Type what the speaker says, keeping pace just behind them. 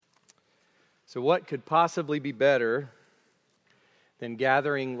So what could possibly be better than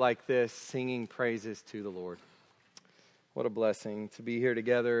gathering like this, singing praises to the Lord? What a blessing to be here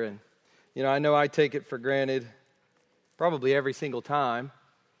together. And, I know I take it for granted probably every single time.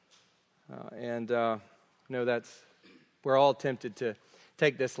 We're all tempted to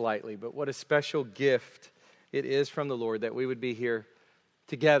take this lightly. But what a special gift it is from the Lord that we would be here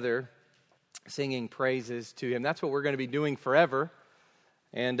together singing praises to Him. That's what we're going to be doing forever.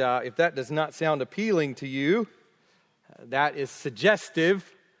 And if that does not sound appealing to you, that is suggestive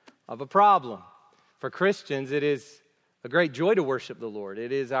of a problem. For Christians, it is a great joy to worship the Lord.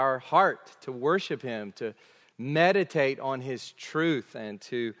 It is our heart to worship Him, to meditate on His truth, and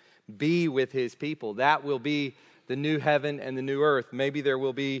to be with His people. That will be the new heaven and the new earth. Maybe there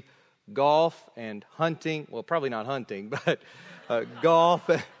will be golf and hunting. Well, probably not hunting, but golf,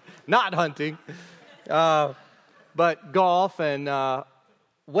 not hunting. But golf and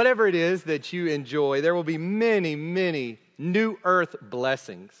whatever it is that you enjoy, there will be many, many new earth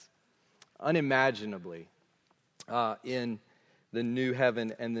blessings, unimaginably, in the new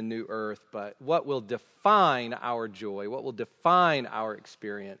heaven and the new earth. But what will define our joy, what will define our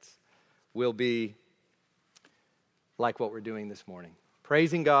experience, will be like what we're doing this morning.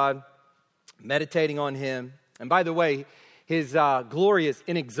 Praising God, meditating on Him. And by the way, His glory is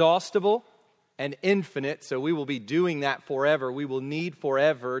inexhaustible and infinite, so we will be doing that forever. We will need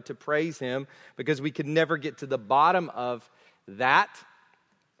forever to praise Him because we could never get to the bottom of that,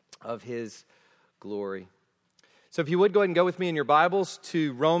 of His glory. So if you would go ahead and go with me in your Bibles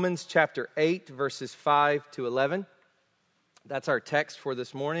to Romans chapter 8, verses 5 to 11. That's our text for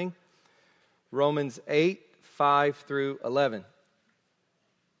this morning. Romans 8, 5 through 11.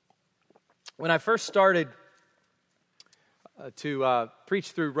 When I first started to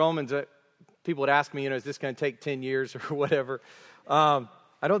preach through Romans, people would ask me, is this going to take 10 years or whatever? I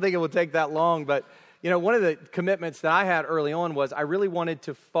don't think it will take that long, but, one of the commitments that I had early on was I really wanted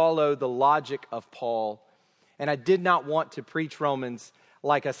to follow the logic of Paul, and I did not want to preach Romans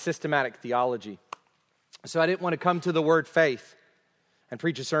like a systematic theology. So I didn't want to come to the word faith and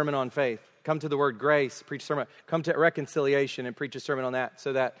preach a sermon on faith, come to the word grace, preach a sermon, come to reconciliation and preach a sermon on that,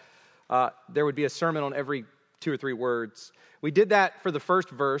 so that there would be a sermon on every 2 or 3 words. We did that for the first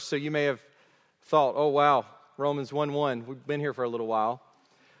verse, so you may have thought, oh wow, Romans 1:1, we've been here for a little while.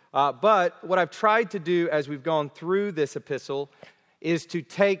 But what I've tried to do as we've gone through this epistle is to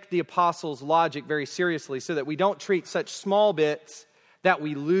take the apostles' logic very seriously so that we don't treat such small bits that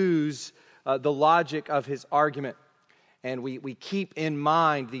we lose the logic of his argument. And we keep in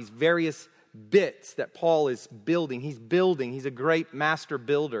mind these various bits that Paul is building. He's a great master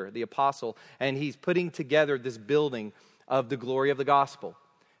builder, the apostle, and he's putting together this building of the glory of the gospel.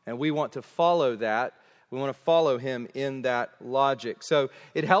 And we want to follow that. We want to follow him in that logic. So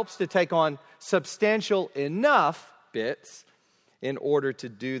it helps to take on substantial enough bits in order to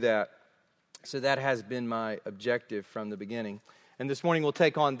do that. So that has been my objective from the beginning. And this morning we'll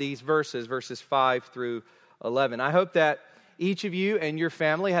take on these verses 5 through 11. I hope that each of you and your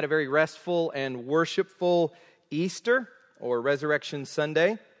family had a very restful and worshipful Easter or Resurrection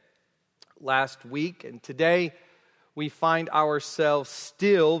Sunday last week. And today we find ourselves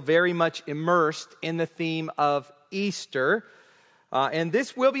still very much immersed in the theme of Easter. And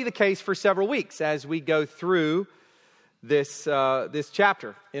this will be the case for several weeks as we go through this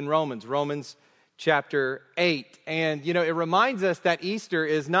chapter in Romans chapter 8. And, it reminds us that Easter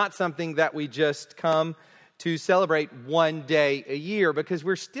is not something that we just come to celebrate one day a year, because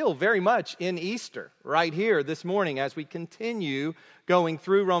we're still very much in Easter right here this morning as we continue going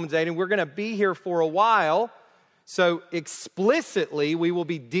through Romans 8. And we're going to be here for a while. So explicitly, we will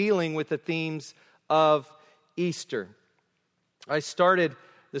be dealing with the themes of Easter. I started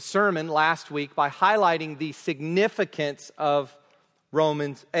the sermon last week by highlighting the significance of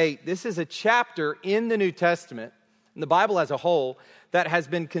Romans 8. This is a chapter in the New Testament, in the Bible as a whole, that has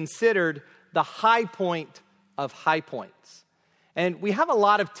been considered the high point of high points. And we have a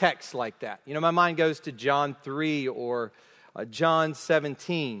lot of texts like that. My mind goes to John 3 or John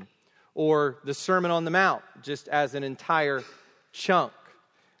 17. Or the Sermon on the Mount, just as an entire chunk.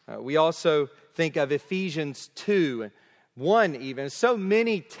 We also think of Ephesians 2, 1 even. So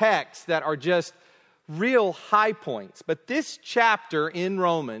many texts that are just real high points. But this chapter in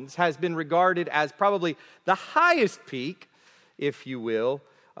Romans has been regarded as probably the highest peak, if you will,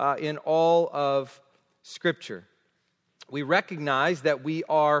 in all of Scripture. We recognize that we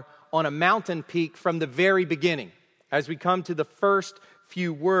are on a mountain peak from the very beginning. As we come to the first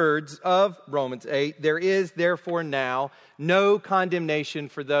few words of Romans 8, there is therefore now no condemnation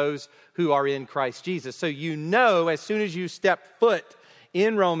for those who are in Christ Jesus. So as soon as you step foot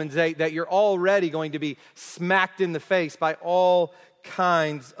in Romans 8 that you're already going to be smacked in the face by all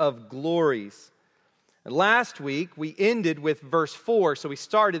kinds of glories. And last week, we ended with verse 4. So we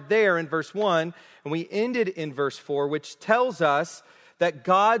started there in verse 1, and we ended in verse 4, which tells us that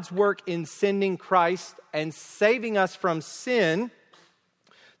God's work in sending Christ and saving us from sin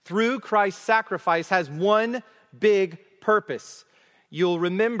through Christ's sacrifice has one big purpose. You'll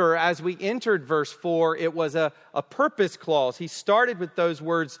remember as we entered verse 4, it was a purpose clause. He started with those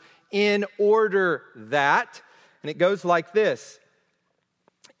words, in order that, and it goes like this.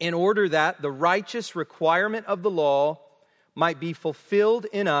 In order that the righteous requirement of the law might be fulfilled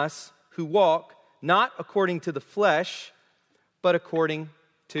in us who walk not according to the flesh, but according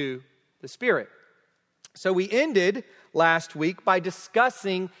to the Spirit. So we ended last week by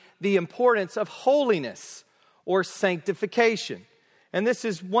discussing the importance of holiness or sanctification. And this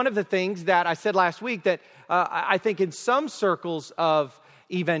is one of the things that I said last week that I think in some circles of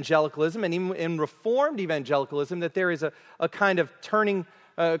evangelicalism and even in Reformed evangelicalism that there is a kind of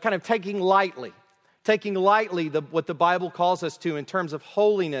taking lightly what the Bible calls us to in terms of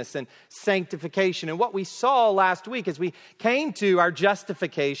holiness and sanctification. And what we saw last week as we came to our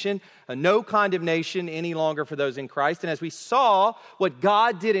justification, no condemnation any longer for those in Christ. And as we saw what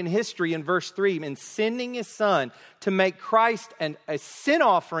God did in history in verse 3 in sending His Son to make Christ a sin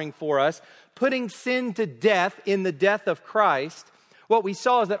offering for us, putting sin to death in the death of Christ, what we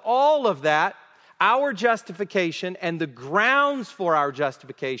saw is that all of that, our justification and the grounds for our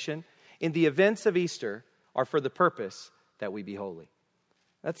justification in the events of Easter are for the purpose that we be holy.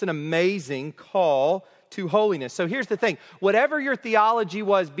 That's an amazing call to holiness. So here's the thing. Whatever your theology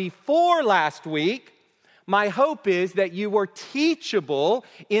was before last week, my hope is that you were teachable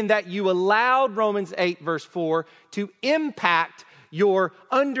in that you allowed Romans 8 verse 4 to impact your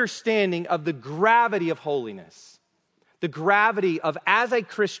understanding of the gravity of holiness. The gravity of, as a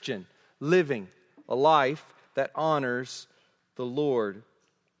Christian, living a life that honors the Lord.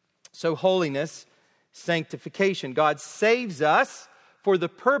 So holiness, sanctification. God saves us for the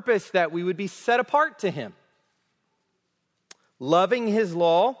purpose that we would be set apart to Him. Loving His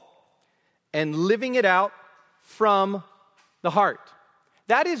law and living it out from the heart.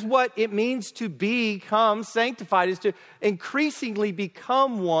 That is what it means to become sanctified, is to increasingly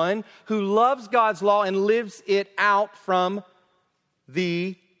become one who loves God's law and lives it out from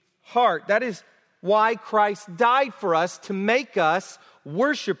the heart. That is why Christ died for us, to make us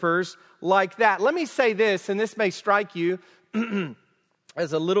worshipers like that. Let me say this, and this may strike you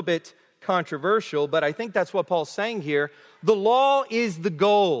as a little bit controversial, but I think that's what Paul's saying here. The law is the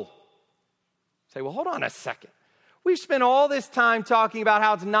goal. Say, well, hold on a second. We've spent all this time talking about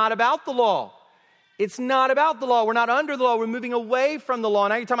how it's not about the law. It's not about the law. We're not under the law. We're moving away from the law.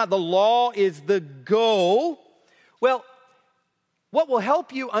 Now you're talking about the law is the goal. Well, what will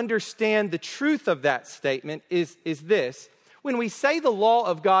help you understand the truth of that statement is this. When we say the law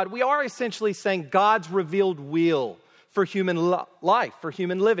of God, we are essentially saying God's revealed will for human life, for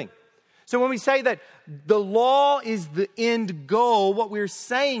human living. So when we say that the law is the end goal, what we're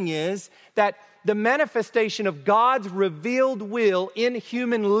saying is that the manifestation of God's revealed will in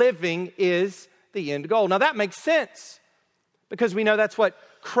human living is the end goal. Now that makes sense because we know that's what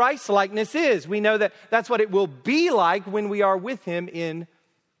Christ-likeness is. We know that that's what it will be like when we are with Him in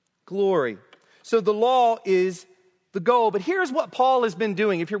glory. So the law is the goal. But here's what Paul has been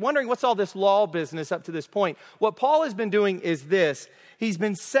doing. If you're wondering what's all this law business up to this point, what Paul has been doing is this. He's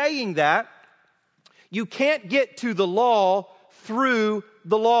been saying that you can't get to the law through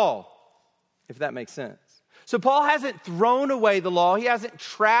the law, if that makes sense. So Paul hasn't thrown away the law. He hasn't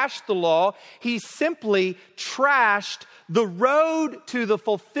trashed the law. He simply trashed the road to the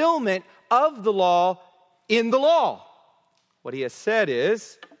fulfillment of the law in the law. What he has said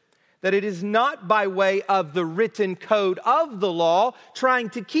is that it is not by way of the written code of the law, trying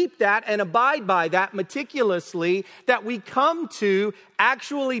to keep that and abide by that meticulously, that we come to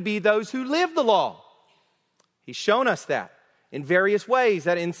actually be those who live the law. He's shown us that in various ways,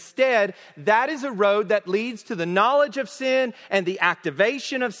 that instead, that is a road that leads to the knowledge of sin and the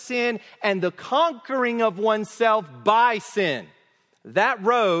activation of sin and the conquering of oneself by sin. That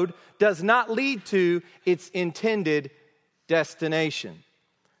road does not lead to its intended destination.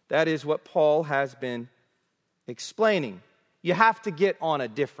 That is what Paul has been explaining. You have to get on a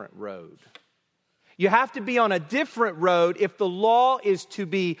different road. You have to be on a different road if the law is to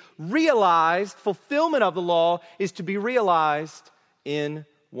be realized, fulfillment of the law is to be realized in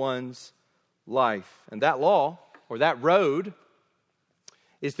one's life. And that law, or that road,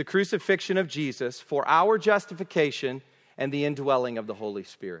 is the crucifixion of Jesus for our justification and the indwelling of the Holy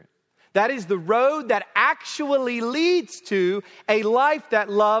Spirit. That is the road that actually leads to a life that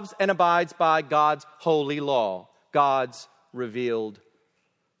loves and abides by God's holy law, God's revealed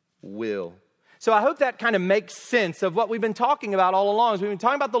will. So I hope that kind of makes sense of what we've been talking about all along. As we've been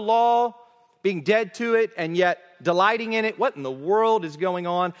talking about the law, being dead to it, and yet delighting in it. What in the world is going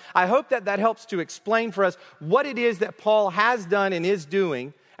on? I hope that that helps to explain for us what it is that Paul has done and is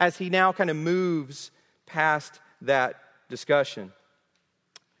doing as he now kind of moves past that discussion.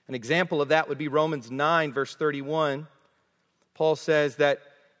 An example of that would be Romans 9, verse 31. Paul says that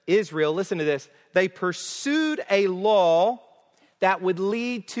Israel, listen to this, they pursued a law that would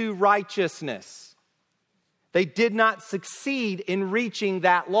lead to righteousness. They did not succeed in reaching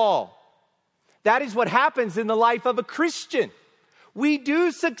that law. That is what happens in the life of a Christian. We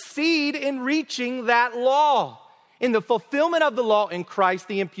do succeed in reaching that law. In the fulfillment of the law in Christ,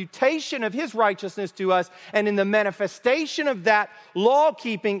 the imputation of His righteousness to us, and in the manifestation of that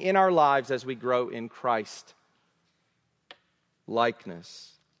law-keeping in our lives as we grow in Christ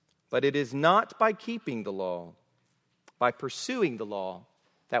likeness. But it is not by keeping the law, by pursuing the law,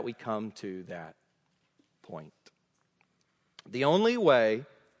 that we come to that point. The only way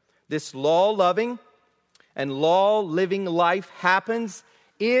this law-loving and law-living life happens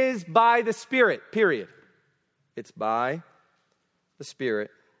is by the Spirit, period. It's by the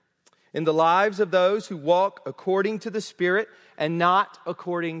Spirit. In the lives of those who walk according to the Spirit and not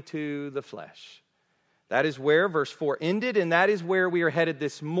according to the flesh. That is where verse 4 ended, and that is where we are headed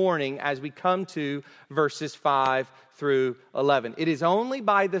this morning as we come to verses 5 through 11. It is only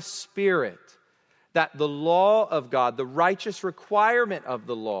by the Spirit that the law of God, the righteous requirement of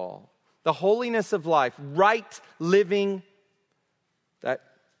the law, the holiness of life, right living that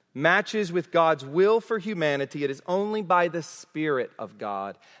matches with God's will for humanity, it is only by the Spirit of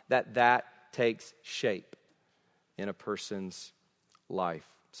God that that takes shape in a person's life.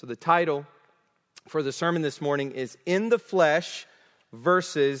 So the title for the sermon this morning is In the Flesh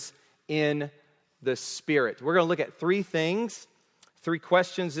versus In the Spirit. We're going to look at three things, three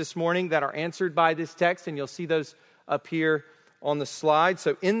questions this morning that are answered by this text, and you'll see those up here on the slide.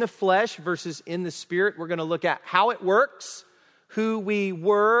 So in the flesh versus in the Spirit, we're going to look at how it works, who we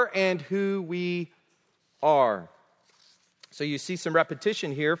were, and who we are. So you see some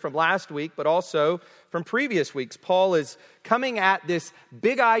repetition here from last week, but also from previous weeks. Paul is coming at this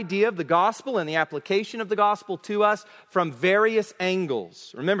big idea of the gospel and the application of the gospel to us from various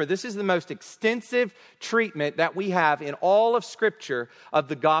angles. Remember, this is the most extensive treatment that we have in all of Scripture of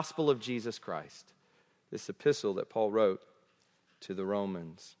the gospel of Jesus Christ. This epistle that Paul wrote to the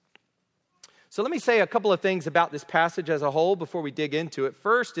Romans. So let me say a couple of things about this passage as a whole before we dig into it.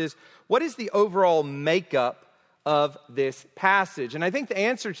 First is, what is the overall makeup of this passage? And I think the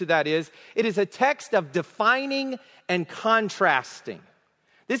answer to that is, it is a text of defining and contrasting.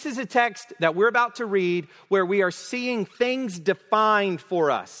 This is a text that we're about to read where we are seeing things defined for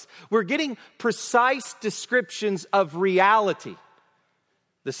us. We're getting precise descriptions of reality.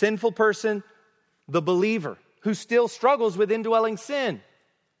 The sinful person, the believer, who still struggles with indwelling sin,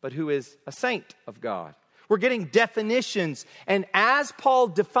 but who is a saint of God. We're getting definitions, and as Paul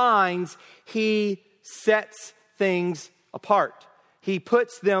defines, he sets things apart. He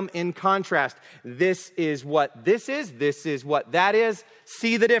puts them in contrast. This is what this is what that is.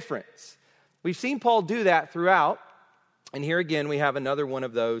 See the difference. We've seen Paul do that throughout, and here again we have another one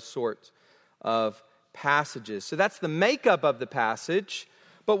of those sorts of passages. So that's the makeup of the passage,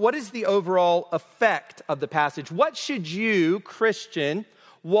 but what is the overall effect of the passage? What should you, Christian,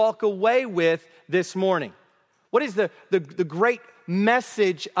 walk away with this morning? What is the great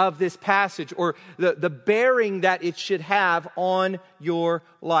message of this passage, or the bearing that it should have on your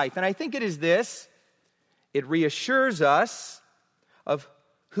life? And I think it is this. It reassures us of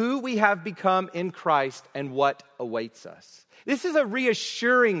who we have become in Christ and what awaits us. This is a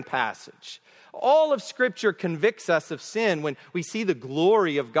reassuring passage. All of Scripture convicts us of sin when we see the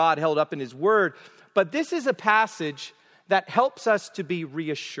glory of God held up in His Word. But this is a passage that helps us to be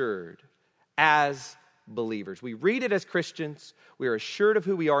reassured as believers. We read it as Christians, we are assured of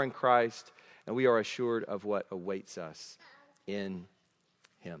who we are in Christ, and we are assured of what awaits us in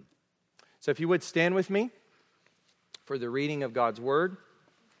Him. So if you would stand with me for the reading of God's Word.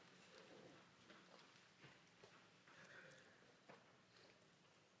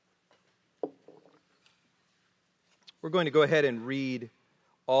 We're going to go ahead and read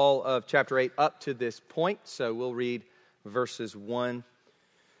all of chapter 8 up to this point, so we'll read verses 1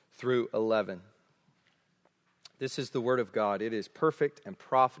 through 11. This is the word of God. It is perfect and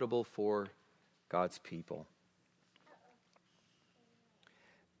profitable for God's people.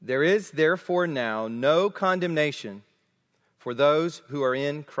 There is therefore now no condemnation for those who are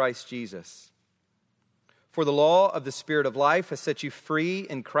in Christ Jesus. For the law of the Spirit of life has set you free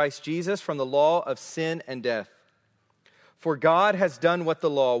in Christ Jesus from the law of sin and death. For God has done what the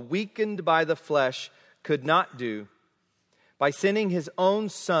law, weakened by the flesh, could not do. By sending his own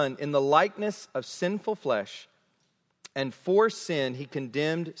Son in the likeness of sinful flesh, and for sin he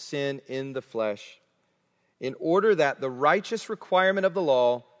condemned sin in the flesh, in order that the righteous requirement of the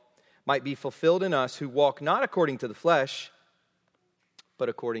law might be fulfilled in us who walk not according to the flesh, but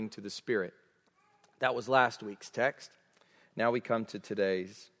according to the Spirit. That was last week's text. Now we come to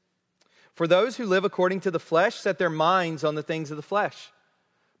today's. For those who live according to the flesh set their minds on the things of the flesh,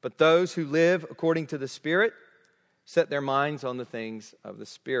 but those who live according to the Spirit set their minds on the things of the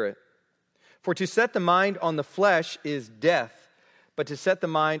Spirit. For to set the mind on the flesh is death, but to set the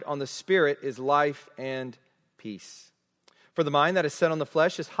mind on the Spirit is life and peace. For the mind that is set on the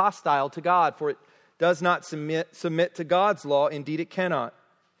flesh is hostile to God, for it does not submit to God's law. Indeed, it cannot.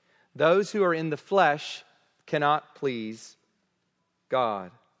 Those who are in the flesh cannot please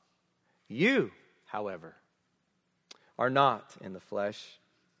God. You, however, are not in the flesh,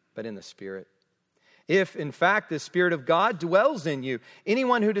 but in the Spirit. If, in fact, the Spirit of God dwells in you,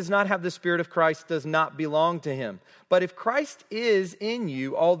 anyone who does not have the Spirit of Christ does not belong to him. But if Christ is in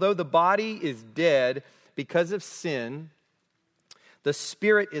you, although the body is dead because of sin, the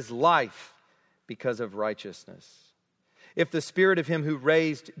Spirit is life because of righteousness. If the Spirit of him who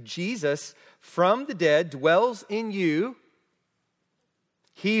raised Jesus from the dead dwells in you,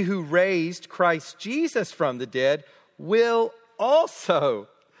 he who raised Christ Jesus from the dead will also,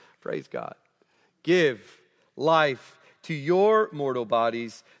 praise God, give life to your mortal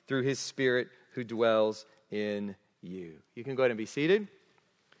bodies through his Spirit who dwells in you. You can go ahead and be seated.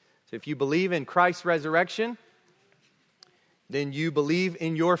 So if you believe in Christ's resurrection, then you believe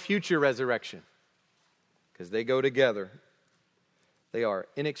in your future resurrection, because they go together. They are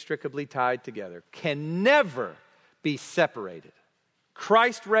inextricably tied together, can never be separated.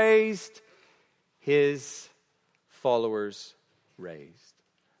 Christ raised, his followers raised.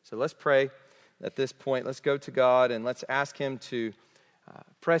 So let's pray at this point. Let's go to God and let's ask him to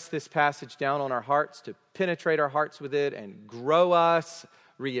press this passage down on our hearts, to penetrate our hearts with it and grow us,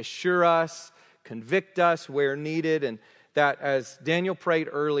 reassure us, convict us where needed, and that, as Daniel prayed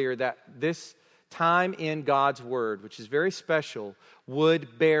earlier, that this time in God's Word, which is very special,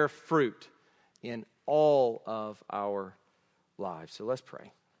 would bear fruit in all of our lives. So let's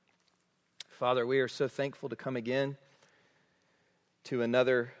pray. Father, we are so thankful to come again to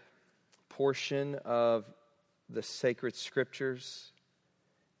another portion of the sacred Scriptures,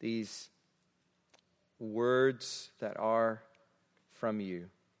 these words that are from you.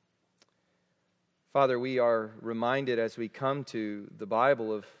 Father, we are reminded as we come to the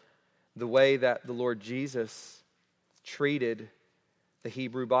Bible of the way that the Lord Jesus treated the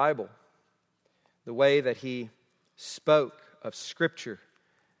Hebrew Bible, the way that he spoke of Scripture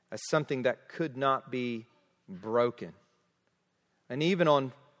as something that could not be broken. And even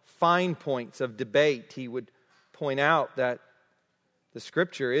on fine points of debate, he would point out that the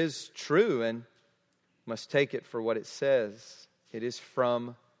Scripture is true and must take it for what it says. It is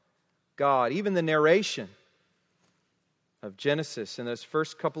from God. Even the narration of Genesis in those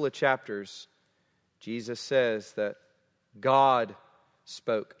first couple of chapters, Jesus says that God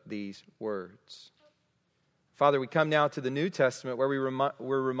spoke these words. Father, we come now to the New Testament where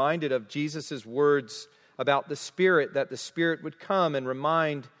we're reminded of Jesus' words about the Spirit, that the Spirit would come and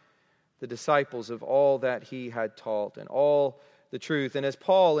remind the disciples of all that he had taught and all the truth. And as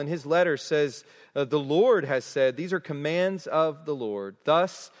Paul in his letter says, the Lord has said, these are commands of the Lord.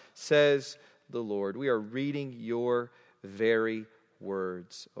 Thus says the Lord. We are reading your very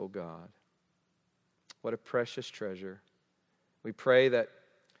words, O God. What a precious treasure. We pray that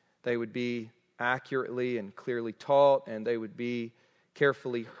they would be accurately and clearly taught, and they would be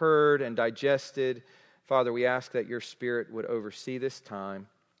carefully heard and digested. Father, we ask that your Spirit would oversee this time,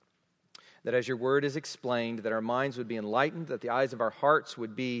 that as your word is explained, that our minds would be enlightened, that the eyes of our hearts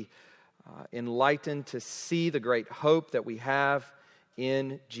would be enlightened to see the great hope that we have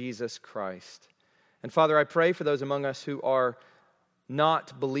in Jesus Christ. And Father, I pray for those among us who are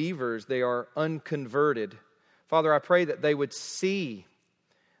not believers, they are unconverted. Father, I pray that they would see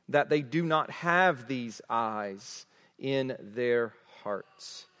that they do not have these eyes in their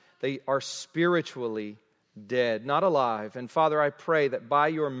hearts. They are spiritually dead, not alive. And Father, I pray that by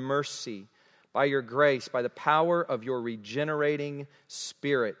your mercy, by your grace, by the power of your regenerating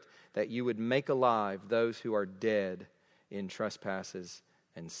Spirit, that you would make alive those who are dead in trespasses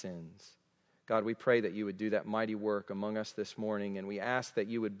and sins. God, we pray that you would do that mighty work among us this morning, and we ask that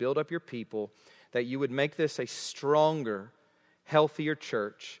you would build up your people, that you would make this a stronger healthier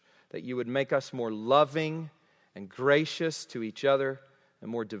church, that you would make us more loving and gracious to each other and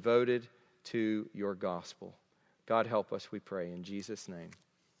more devoted to your gospel. God, help us, we pray, in Jesus' name.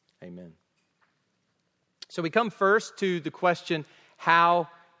 Amen. So we come first to the question, how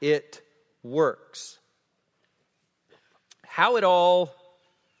it works. How it all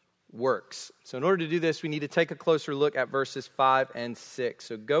works. So in order to do this, we need to take a closer look at verses 5 and 6.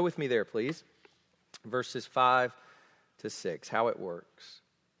 So go with me there, please. Verses 5 to 6, how it works.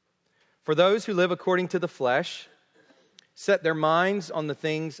 For those who live according to the flesh set their minds on the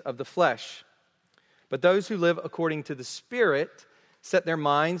things of the flesh. But those who live according to the Spirit set their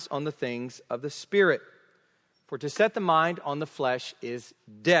minds on the things of the Spirit. For to set the mind on the flesh is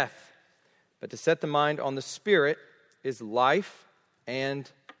death, but to set the mind on the Spirit is life and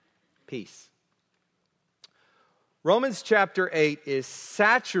peace. Romans chapter 8 is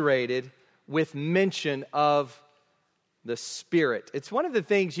saturated with mention of the Spirit. It's one of the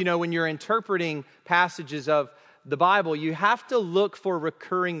things, when you're interpreting passages of the Bible, you have to look for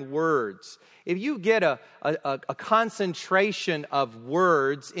recurring words. If you get a concentration of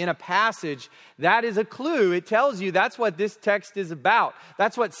words in a passage, that is a clue. It tells you that's what this text is about.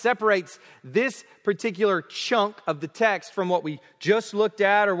 That's what separates this particular chunk of the text from what we just looked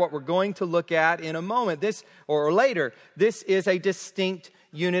at or what we're going to look at in a moment. This or later, this is a distinct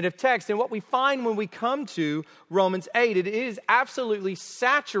unit of text. And what we find when we come to Romans 8, it is absolutely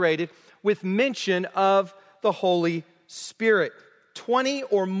saturated with mention of the Holy Spirit. 20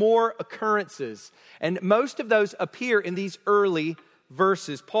 or more occurrences. And most of those appear in these early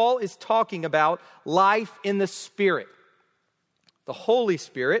verses. Paul is talking about life in the Spirit. The Holy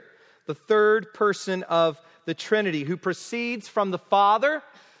Spirit, the third person of the Trinity, who proceeds from the Father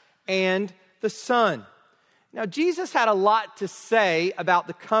and the Son. Now, Jesus had a lot to say about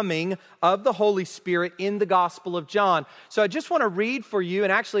the coming of the Holy Spirit in the Gospel of John. So I just want to read for you,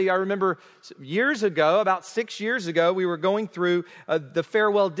 and actually I remember years ago, about 6 years ago, we were going through the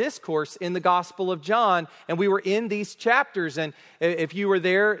farewell discourse in the Gospel of John, and we were in these chapters. And if you were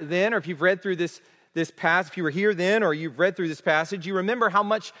there then, or if you've read through this passage, if you were here then, or you've read through this passage, you remember how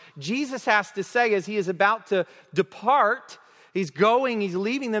much Jesus has to say as he is about to depart. He's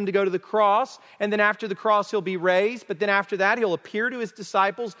leaving them to go to the cross, and then after the cross he'll be raised, but then after that he'll appear to his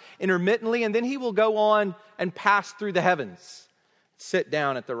disciples intermittently, and then he will go on and pass through the heavens, sit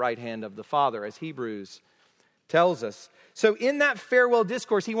down at the right hand of the Father, as Hebrews tells us. So in that farewell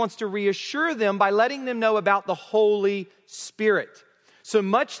discourse, he wants to reassure them by letting them know about the Holy Spirit. So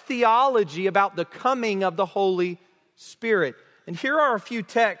much theology about the coming of the Holy Spirit. And here are a few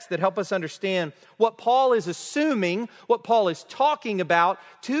texts that help us understand what Paul is assuming, what Paul is talking about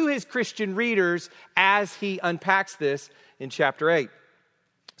to his Christian readers as he unpacks this in chapter 8.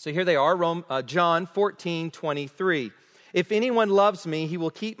 So here they are, John 14:23. If anyone loves me, he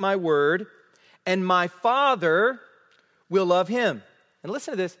will keep my word, and my Father will love him. And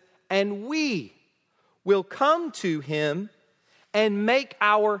listen to this, and we will come to him and make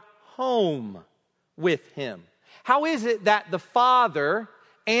our home with him. How is it that the Father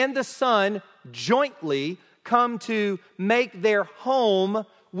and the Son jointly come to make their home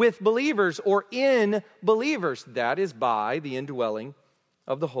with believers or in believers? That is by the indwelling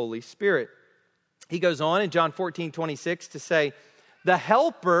of the Holy Spirit. He goes on in John 14:26 to say, the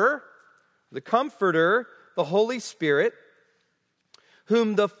Helper, the Comforter, the Holy Spirit,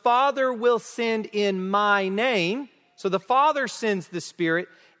 whom the Father will send in my name. So the Father sends the Spirit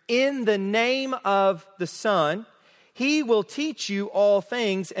in the name of the Son. He will teach you all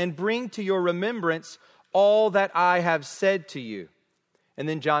things and bring to your remembrance all that I have said to you. And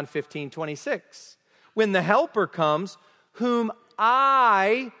then John 15:26. When the Helper comes, whom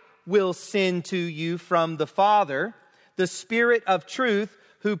I will send to you from the Father, the Spirit of truth,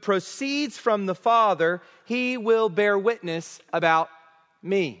 who proceeds from the Father, he will bear witness about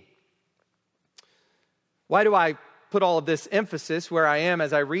me. Why do I put all of this emphasis where I am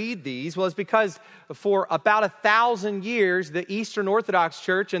as I read these? Well, it's because for about 1,000 years, the Eastern Orthodox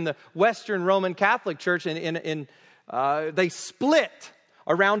Church and the Western Roman Catholic Church, they split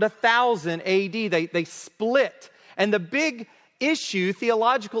around 1000 AD. They split. And the big issue,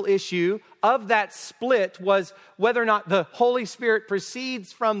 theological issue of that split was whether or not the Holy Spirit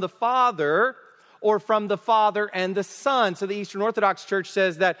proceeds from the Father or from the Father and the Son. So the Eastern Orthodox Church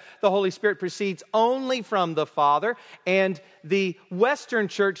says that the Holy Spirit proceeds only from the Father, and the Western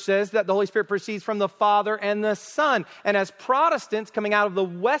Church says that the Holy Spirit proceeds from the Father and the Son. And as Protestants coming out of the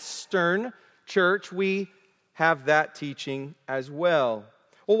Western Church, we have that teaching as well.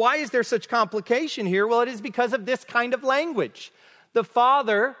 Well, why is there such complication here? Well, it is because of this kind of language. The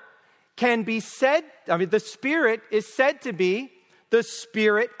Father can be said, the Spirit is said to be the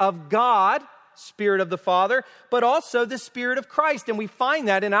Spirit of God, Spirit of the Father, but also the Spirit of Christ. And we find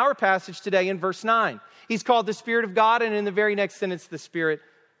that in our passage today in verse 9. He's called the Spirit of God, and in the very next sentence, the Spirit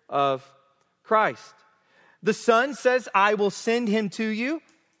of Christ. The Son says, I will send him to you.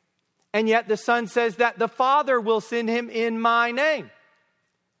 And yet the Son says that the Father will send him in my name.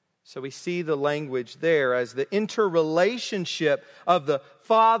 So we see the language there as the interrelationship of the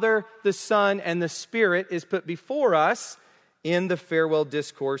Father, the Son, and the Spirit is put before us in the farewell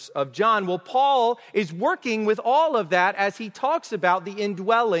discourse of John. Well, Paul is working with all of that as he talks about the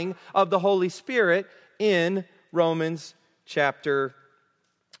indwelling of the Holy Spirit in Romans chapter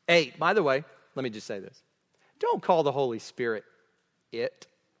 8. By the way, let me just say this. Don't call the Holy Spirit it.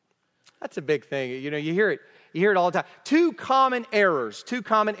 That's a big thing. You know, you hear it all the time. Two common errors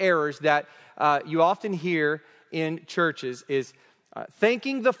that you often hear in churches is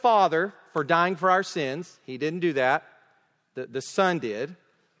thanking the Father for dying for our sins. He didn't do that. The Son did.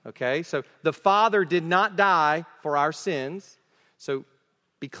 Okay, so the Father did not die for our sins. So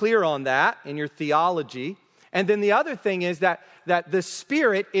be clear on that in your theology. And then the other thing is that the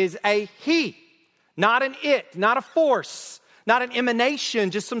Spirit is a He, not an it, not a force, not an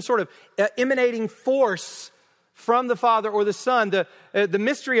emanation, just some sort of emanating force from the Father or the Son. The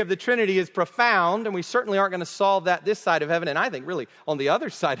mystery of the Trinity is profound, and we certainly aren't going to solve that this side of heaven, and I think really on the other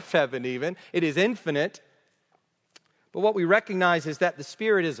side of heaven even. It is infinite. But what we recognize is that the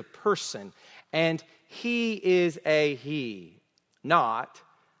Spirit is a person, and He is a He, not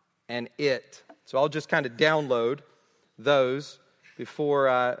an it. So I'll just kind of download those before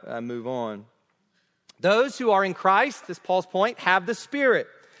I move on. Those who are in Christ, this is Paul's point, have the Spirit.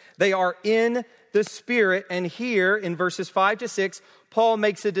 They are in the Spirit. And here in verses 5 to 6, Paul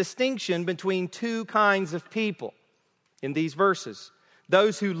makes a distinction between two kinds of people in these verses.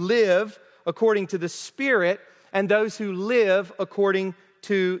 Those who live according to the Spirit and those who live according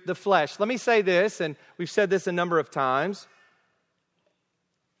to the flesh. Let me say this, and we've said this a number of times.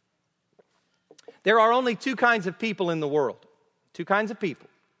 There are only two kinds of people in the world. Two kinds of people.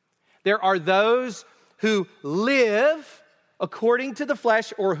 There are those who live according to the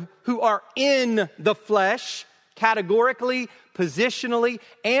flesh, or who are in the flesh, categorically, positionally,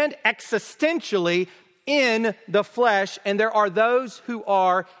 and existentially in the flesh. And there are those who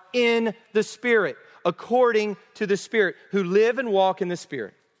are in the Spirit, according to the Spirit, who live and walk in the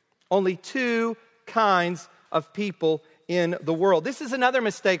Spirit. Only two kinds of people in the world. This is another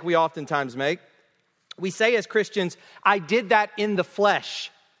mistake we oftentimes make. We say as Christians, I did that in the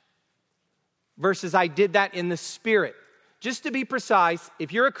flesh, versus I did that in the Spirit. Just to be precise,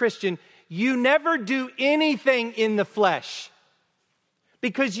 if you're a Christian, you never do anything in the flesh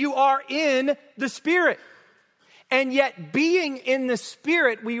because you are in the Spirit. And yet, being in the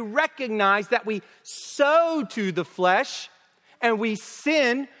Spirit, we recognize that we sow to the flesh and we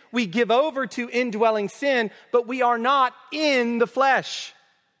sin, we give over to indwelling sin, but we are not in the flesh.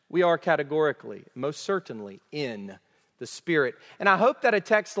 We are categorically, most certainly, in the Spirit. And I hope that a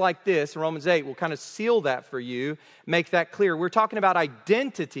text like this, Romans 8, will kind of seal that for you, make that clear. We're talking about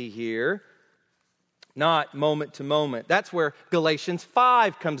identity here, not moment to moment. That's where Galatians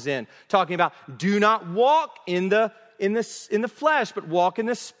 5 comes in, talking about do not walk in the flesh, but walk in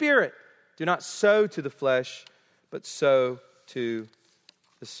the Spirit. Do not sow to the flesh, but sow to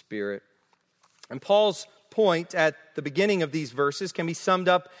the Spirit. And Paul's point at the beginning of these verses can be summed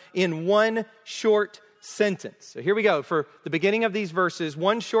up in one short sentence. So here we go. For the beginning of these verses,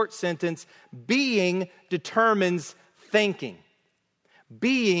 one short sentence: being determines thinking.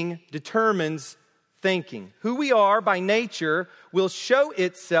 Being determines thinking. Who we are by nature will show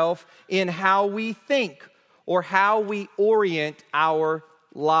itself in how we think or how we orient our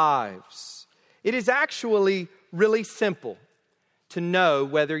lives. It is actually really simple to know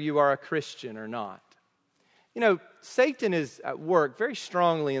whether you are a Christian or not. You know, Satan is at work very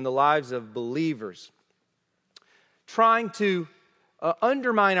strongly in the lives of believers, trying to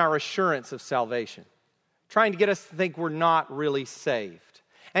undermine our assurance of salvation, trying to get us to think we're not really saved.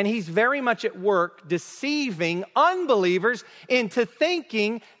 And he's very much at work deceiving unbelievers into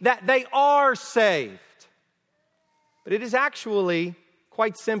thinking that they are saved. But it is actually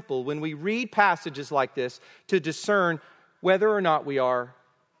quite simple when we read passages like this to discern whether or not we are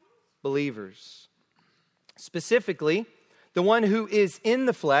believers. Specifically, the one who is in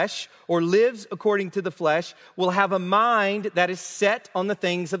the flesh or lives according to the flesh will have a mind that is set on the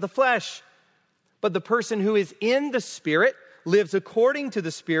things of the flesh. But the person who is in the Spirit, lives according to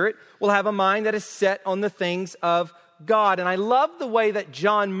the Spirit, will have a mind that is set on the things of God. And I love the way that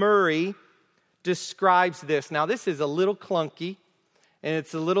John Murray describes this. Now, this is a little clunky, and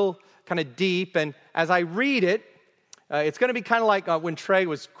it's a little kind of deep. And as I read it, It's going to be kind of like when Trey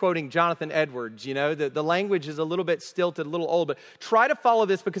was quoting Jonathan Edwards, the language is a little bit stilted, a little old, but try to follow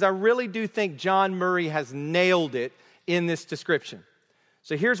this because I really do think John Murray has nailed it in this description.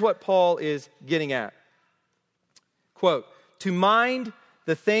 So here's what Paul is getting at. Quote, to mind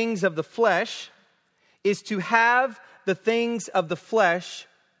the things of the flesh is to have the things of the flesh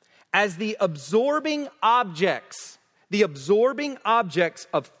as the absorbing objects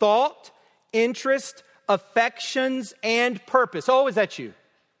of thought, interest, affections, and purpose. Oh, is that you?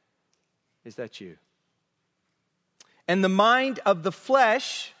 Is that you? And the mind of the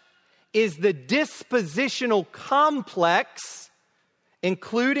flesh is the dispositional complex,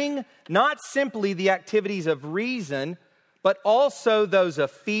 including not simply the activities of reason, but also those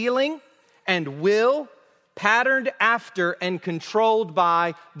of feeling and will, patterned after and controlled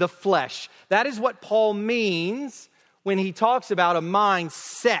by the flesh. That is what Paul means when he talks about a mind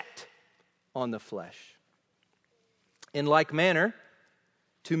set on the flesh. In like manner,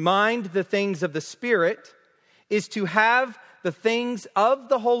 to mind the things of the Spirit is to have the things of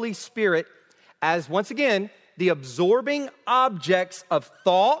the Holy Spirit as, once again, the absorbing objects of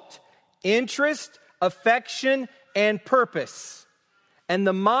thought, interest, affection, and purpose. And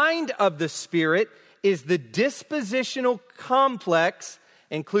the mind of the Spirit is the dispositional complex,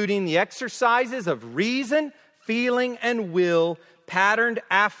 including the exercises of reason, feeling, and will, patterned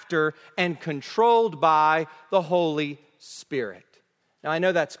after and controlled by the Holy Spirit. Now, I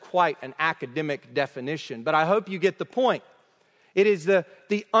know that's quite an academic definition, but I hope you get the point. It is the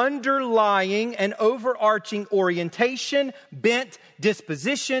underlying and overarching orientation, bent,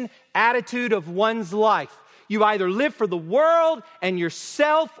 disposition, attitude of one's life. You either live for the world and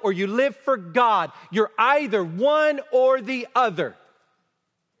yourself, or you live for God. You're either one or the other.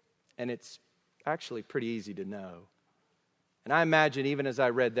 And it's actually pretty easy to know. And I imagine even as I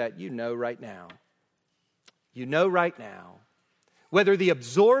read that, you know right now. You know right now whether the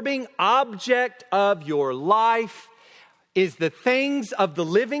absorbing object of your life is the things of the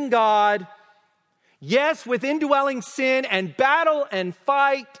living God, yes, with indwelling sin and battle and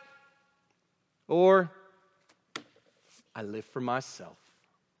fight, or I live for myself.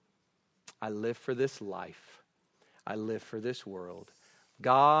 I live for this life. I live for this world.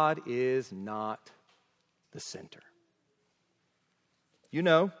 God is not the center. You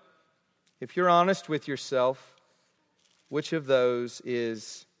know, if you're honest with yourself, which of those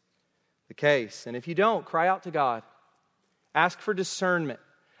is the case. And if you don't, cry out to God. Ask for discernment.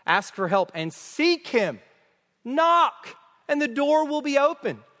 Ask for help and seek Him. Knock and the door will be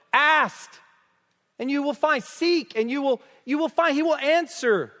open. Ask and you will find. Seek and you will find. He will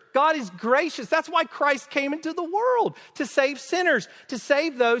answer. God is gracious. That's why Christ came into the world, to save sinners, to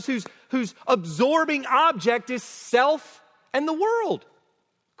save those whose absorbing object is self and the world.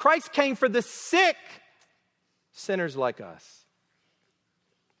 Christ came for the sick, sinners like us.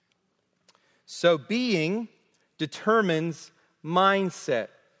 So being determines mindset.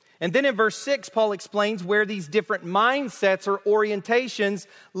 And then in verse 6, Paul explains where these different mindsets or orientations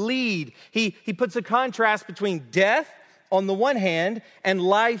lead. He puts a contrast between death on the one hand and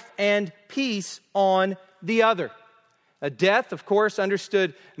life and peace on the other. A death, of course,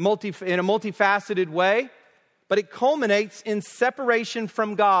 understood in a multifaceted way, but it culminates in separation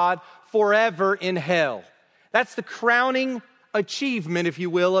from God forever in hell. That's the crowning achievement, if you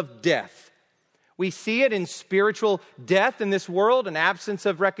will, of death. We see it in spiritual death in this world, an absence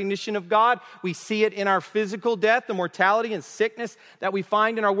of recognition of God. We see it in our physical death, the mortality and sickness that we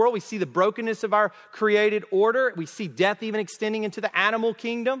find in our world. We see the brokenness of our created order. We see death even extending into the animal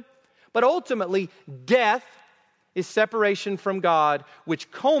kingdom. But ultimately, death is separation from God,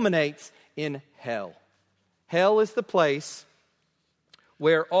 which culminates in hell. Hell is the place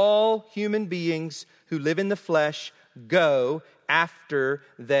where all human beings who live in the flesh go after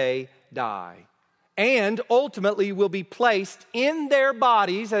they die. And ultimately will be placed in their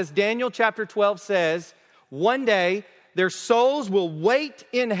bodies, as Daniel chapter 12 says, one day their souls will wait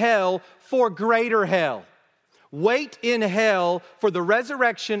in hell for greater hell. Wait in hell for the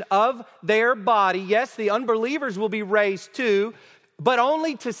resurrection of their body. Yes, the unbelievers will be raised too, but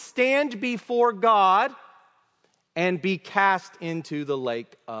only to stand before God and be cast into the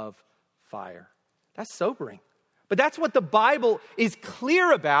lake of fire. That's sobering. But that's what the Bible is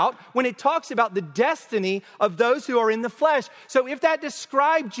clear about when it talks about the destiny of those who are in the flesh. So if that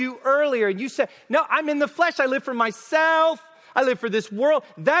described you earlier and you said, no, I'm in the flesh, I live for myself, I live for this world,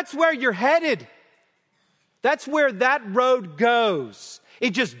 that's where you're headed. That's where that road goes.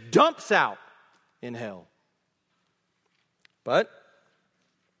 It just dumps out in hell. But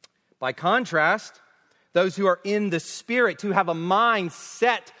by contrast, those who are in the Spirit, who have a mind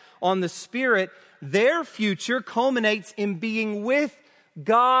set on the Spirit, their future culminates in being with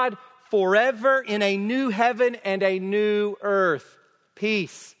God forever in a new heaven and a new earth.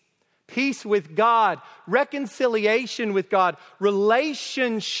 Peace. Peace with God, reconciliation with God,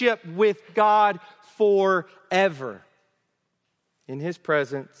 relationship with God forever. In His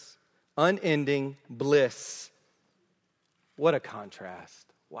presence, unending bliss. What a contrast.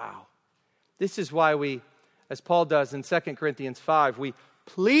 Wow. This is why we, as Paul does in 2 Corinthians 5, we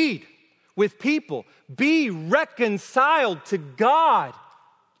plead with people, be reconciled to God.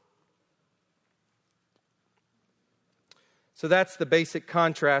 So that's the basic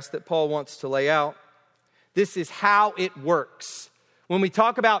contrast that Paul wants to lay out. This is how it works. When we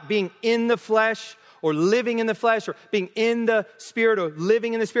talk about being in the flesh or living in the flesh or being in the Spirit or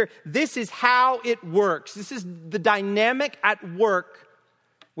living in the Spirit, this is how it works. This is the dynamic at work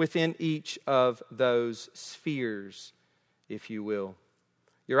within each of those spheres, if you will.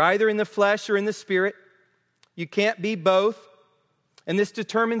 You're either in the flesh or in the Spirit. You can't be both. And this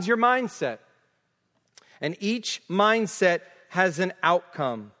determines your mindset. And each mindset has an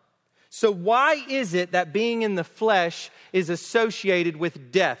outcome. So why is it that being in the flesh is associated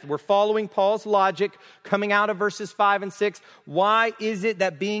with death? We're following Paul's logic coming out of verses 5 and 6. Why is it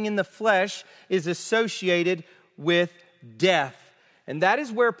that being in the flesh is associated with death? And that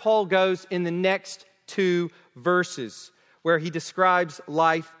is where Paul goes in the next 2 verses, where he describes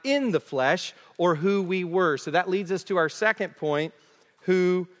life in the flesh, or who we were. So that leads us to our second point,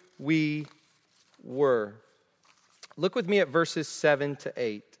 who we were. Look with me at verses 7 to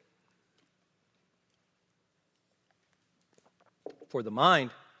 8. For the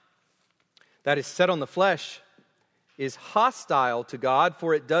mind that is set on the flesh is hostile to God,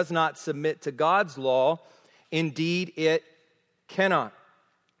 for it does not submit to God's law. Indeed, it cannot.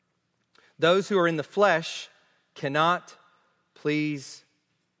 Those who are in the flesh cannot please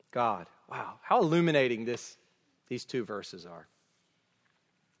God. Wow, how illuminating these 2 verses are.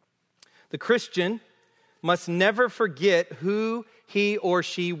 The Christian must never forget who he or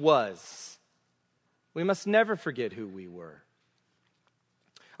she was. We must never forget who we were.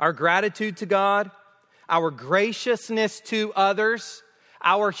 Our gratitude to God, our graciousness to others,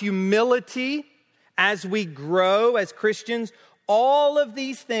 our humility as we grow as Christians, all of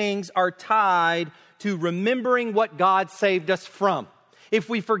these things are tied to remembering what God saved us from. If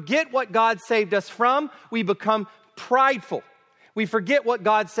we forget what God saved us from, we become prideful. We forget what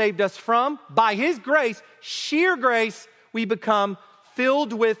God saved us from. By His grace, sheer grace, we become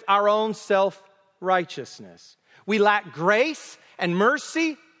filled with our own self-righteousness. We lack grace and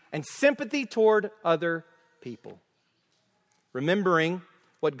mercy and sympathy toward other people. Remembering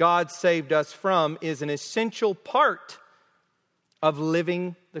what God saved us from is an essential part of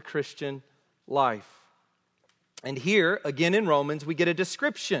living the Christian life. And here, again in Romans, we get a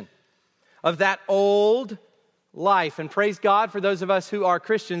description of that old life. And praise God for those of us who are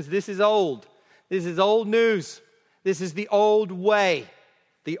Christians. This is old. This is old news. This is the old way,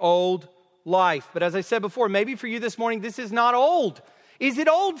 the old life. But as I said before, maybe for you this morning, this is not old. Is it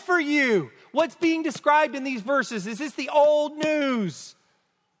old for you? What's being described in these verses? Is this the old news?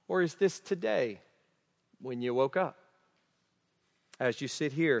 Or is this today when you woke up? As you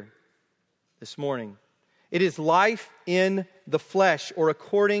sit here this morning. It is life in the flesh, or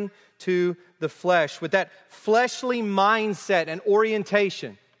according to the flesh, with that fleshly mindset and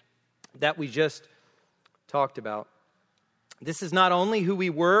orientation that we just talked about. This is not only who we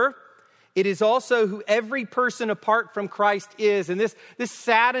were, it is also who every person apart from Christ is. And this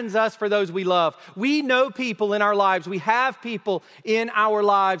saddens us for those we love. We know people in our lives, we have people in our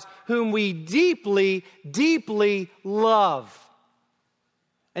lives whom we deeply, deeply love.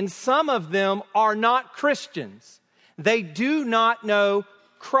 And some of them are not Christians. They do not know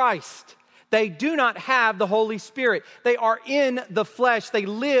Christ. They do not have the Holy Spirit. They are in the flesh. They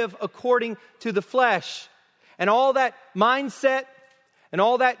live according to the flesh. And all that mindset and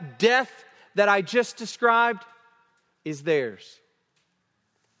all that death that I just described is theirs.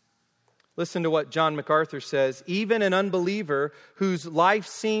 Listen to what John MacArthur says. Even an unbeliever whose life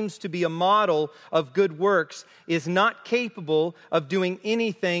seems to be a model of good works is not capable of doing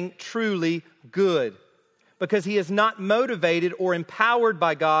anything truly good, because he is not motivated or empowered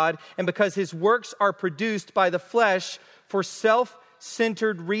by God, and because his works are produced by the flesh for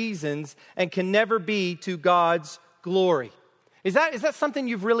self-centered reasons and can never be to God's glory. Is that something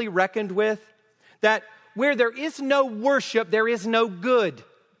you've really reckoned with? That where there is no worship, there is no good.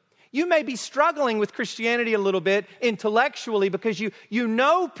 You may be struggling with Christianity a little bit intellectually because you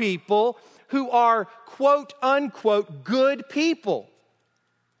know people who are quote unquote good people.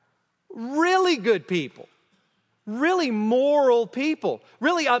 Really good people. really moral people,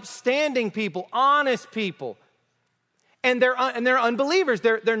 really upstanding people, honest people. And they're unbelievers.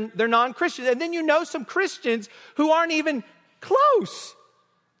 They're non-Christians. And then you know some Christians who aren't even close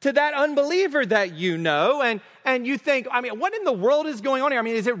to that unbeliever that you know. And you think, I mean, what in the world is going on here? I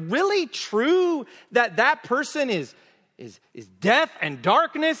mean, is it really true that that person is death and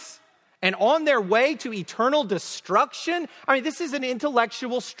darkness and on their way to eternal destruction? I mean, this is an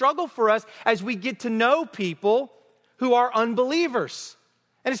intellectual struggle for us as we get to know people who are unbelievers.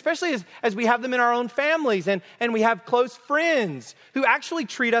 And especially as we have them in our own families and we have close friends who actually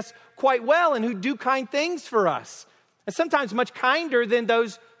treat us quite well and who do kind things for us. And sometimes much kinder than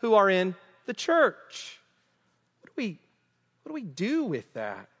those who are in the church. What do we do with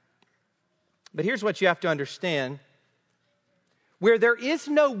that? But here's what you have to understand. Where there is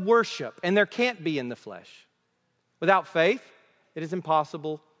no worship, and there can't be in the flesh, without faith, it is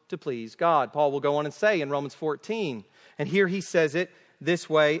impossible to please God. Paul will go on and say in Romans 14, and here he says it this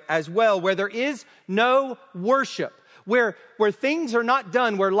way as well, where there is no worship, where things are not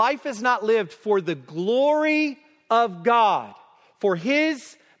done, where life is not lived for the glory of God, for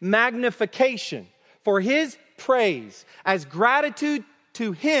His magnification, for His praise, as gratitude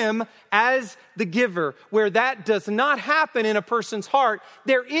to Him as the giver, where that does not happen in a person's heart,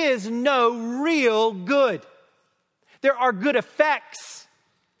 there is no real good. There are good effects.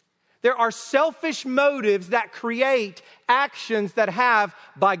 There are selfish motives that create actions that have,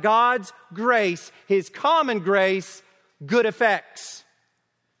 by God's grace, His common grace, good effects,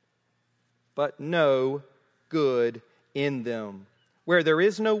 but no good in them. Where there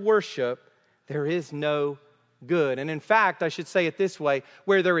is no worship, there is no good. And in fact, I should say it this way,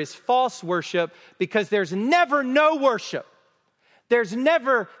 where there is false worship, because there's never no worship. There's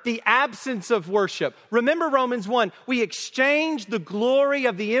never the absence of worship. Remember Romans 1, we exchange the glory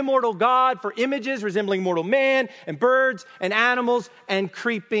of the immortal God for images resembling mortal man and birds and animals and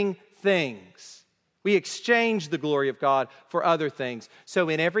creeping things. We exchange the glory of God for other things. So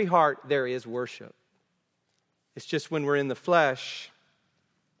in every heart there is worship. It's just when we're in the flesh,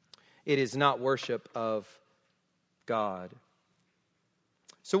 it is not worship of God.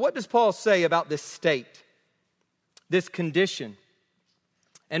 So what does Paul say about this state, this condition?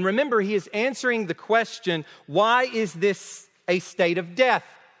 And remember, he is answering the question, why is this a state of death?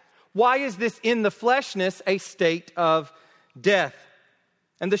 Why is this in the fleshness a state of death?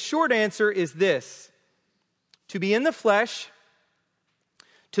 And the short answer is this: to be in the flesh,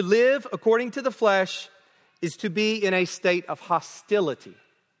 to live according to the flesh, is to be in a state of hostility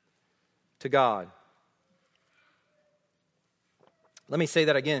to God. Let me say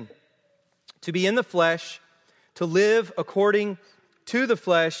that again. To be in the flesh, to live according to the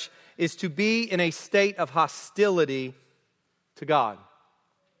flesh, is to be in a state of hostility to God.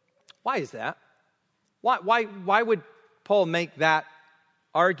 Why is that? Why would Paul make that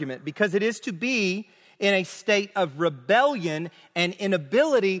argument? Because it is to be in a state of rebellion and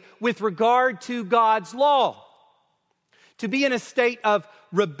inability with regard to God's law. To be in a state of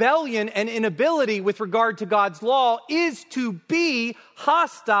rebellion and inability with regard to God's law is to be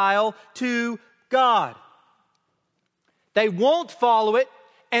hostile to God. They won't follow it,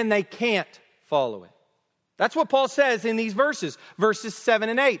 and they can't follow it. That's what Paul says in these verses 7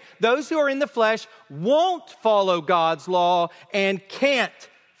 and 8. Those who are in the flesh won't follow God's law and can't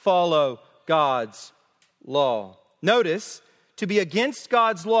follow God's law. Notice, to be against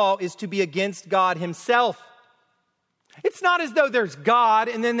God's law is to be against God Himself. It's not as though there's God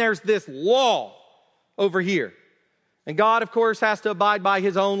and then there's this law over here. And God, of course, has to abide by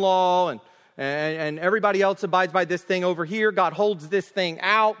His own law, and everybody else abides by this thing over here. God holds this thing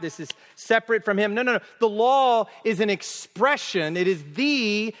out. This is separate from Him. No. The law is an expression. It is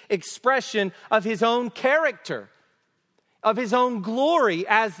the expression of His own character, of His own glory,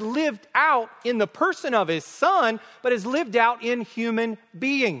 as lived out in the person of His Son, but as lived out in human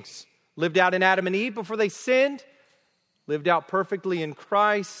beings. Lived out in Adam and Eve before they sinned, lived out perfectly in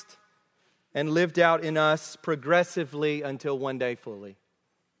Christ, and lived out in us progressively until one day fully,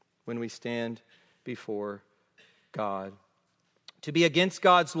 when we stand before God. To be against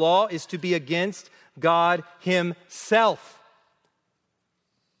God's law is to be against God Himself.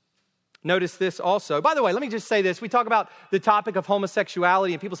 Notice this also. By the way, let me just say this. We talk about the topic of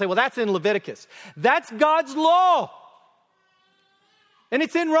homosexuality, and people say, well, that's in Leviticus. That's God's law. And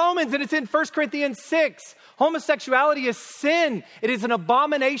it's in Romans, and it's in 1 Corinthians 6. Homosexuality is sin. It is an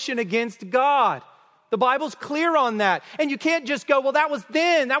abomination against God. The Bible's clear on that. And you can't just go, well, that was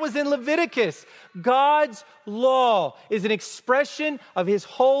then. That was in Leviticus. God's law is an expression of His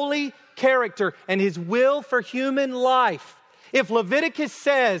holy character and His will for human life. If Leviticus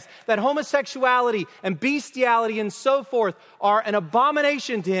says that homosexuality and bestiality and so forth are an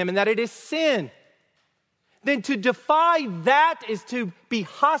abomination to him and that it is sin, then to defy that is to be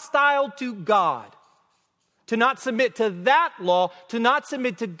hostile to God. To not submit to that law, to not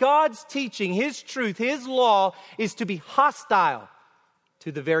submit to God's teaching, His truth, His law, is to be hostile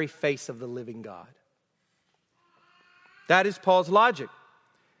to the very face of the living God. That is Paul's logic.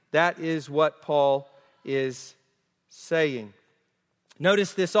 That is what Paul is saying.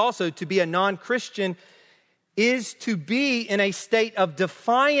 Notice this also, to be a non-Christian is to be in a state of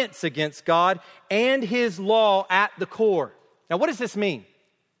defiance against God and His law at the core. Now, what does this mean?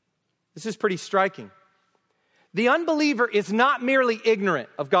 This is pretty striking. The unbeliever is not merely ignorant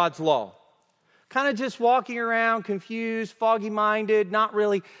of God's law, kind of just walking around confused, foggy-minded, not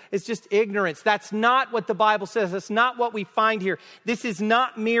really, it's just ignorance. That's not what the Bible says. That's not what we find here. This is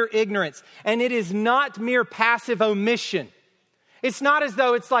not mere ignorance, and it is not mere passive omission. It's not as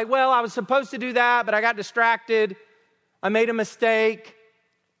though it's like, well, I was supposed to do that, but I got distracted. I made a mistake.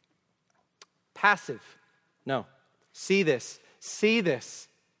 Passive. No. See this. See this.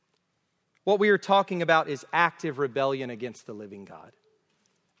 What we are talking about is active rebellion against the living God.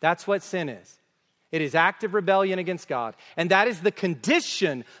 That's what sin is. It is active rebellion against God. And that is the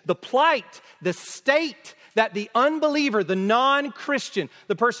condition, the plight, the state that the unbeliever, the non-Christian,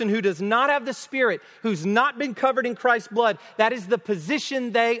 the person who does not have the Spirit, who's not been covered in Christ's blood, that is the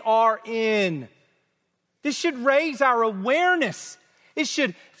position they are in. This should raise our awareness. It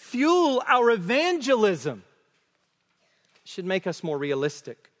should fuel our evangelism. It should make us more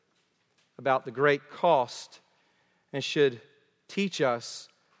realistic about the great cost and should teach us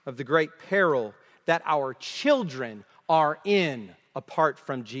of the great peril that our children are in apart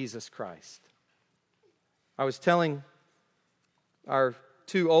from Jesus Christ. I was telling our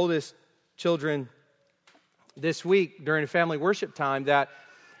two oldest children this week during a family worship time that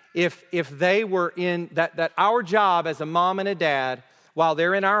if they were in, that our job as a mom and a dad while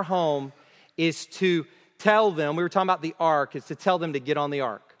they're in our home is to tell them, we were talking about the ark, is to tell them to get on the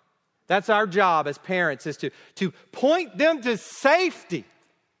ark. That's our job as parents, is to point them to safety.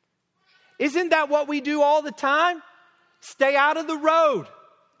 Isn't that what we do all the time? Stay out of the road.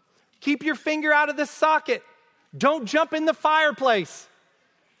 Keep your finger out of the socket. Don't jump in the fireplace.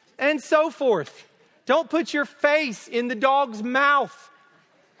 And so forth. Don't put your face in the dog's mouth,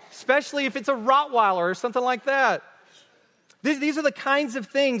 especially if it's a Rottweiler or something like that. These are the kinds of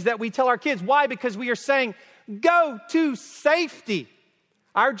things that we tell our kids. Why? Because we are saying, go to safety.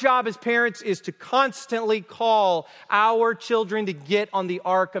 Our job as parents is to constantly call our children to get on the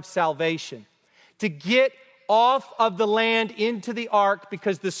ark of salvation, to get off of the land into the ark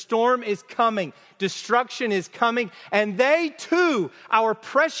because the storm is coming, destruction is coming, and they too, our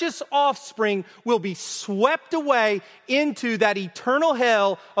precious offspring, will be swept away into that eternal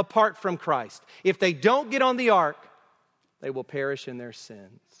hell apart from Christ. If they don't get on the ark, they will perish in their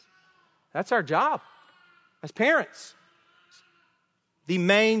sins. That's our job as parents. The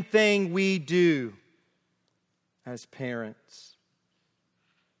main thing we do as parents.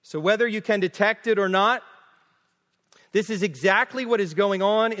 So whether you can detect it or not, this is exactly what is going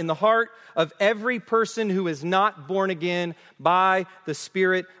on in the heart of every person who is not born again by the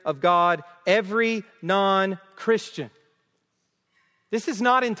Spirit of God, every non-Christian. This is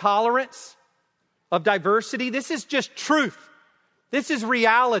not intolerance of diversity. This is just truth. This is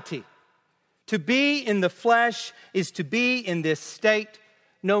reality. To be in the flesh is to be in this state,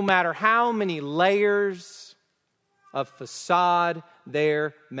 no matter how many layers of facade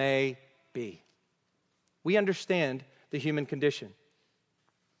there may be. We understand the human condition,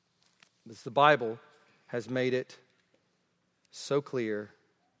 as the Bible has made it so clear,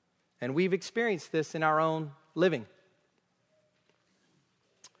 and we've experienced this in our own living.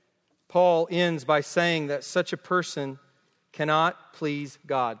 Paul ends by saying that such a person cannot please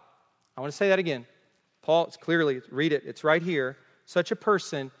God. I want to say that again. Paul, it's clearly, read it, it's right here. Such a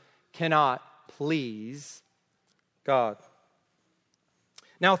person cannot please God.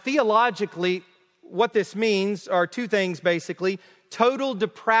 Now, theologically, what this means are two things, basically. Total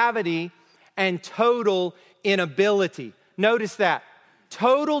depravity and total inability. Notice that.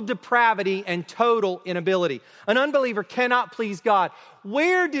 Total depravity and total inability. An unbeliever cannot please God.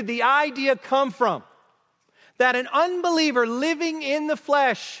 Where did the idea come from? That an unbeliever living in the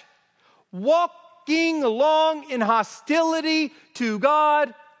flesh, walking along in hostility to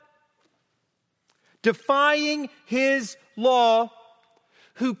God, defying His law,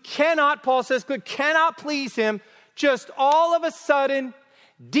 who cannot, Paul says, cannot please Him, just all of a sudden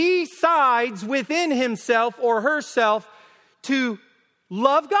decides within himself or herself to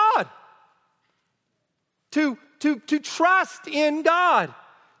love God, to to trust in God,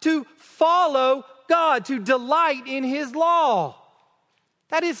 to follow God, to delight in His law.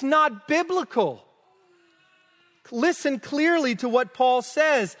 That is not biblical. Listen clearly to what Paul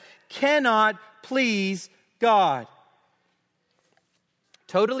says. Cannot please God.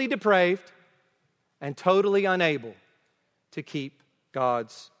 Totally depraved and totally unable to keep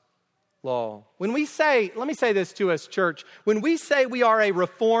God's law. When we say, let me say this to us, church, when we say we are a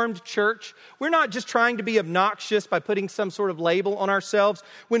Reformed church, we're not just trying to be obnoxious by putting some sort of label on ourselves.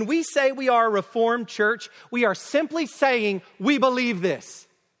 When we say we are a Reformed church, we are simply saying we believe this.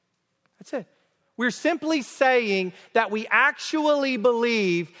 That's it. We're simply saying that we actually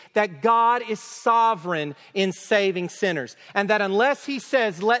believe that God is sovereign in saving sinners, and that unless He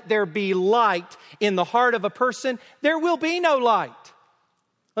says, let there be light in the heart of a person, there will be no light.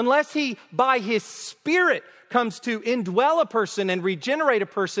 Unless He, by His Spirit, comes to indwell a person and regenerate a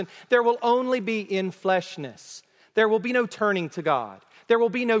person, there will only be infleshness. There will be no turning to God. There will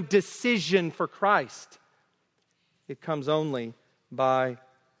be no decision for Christ. It comes only by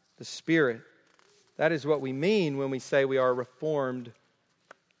the Spirit. That is what we mean when we say we are a Reformed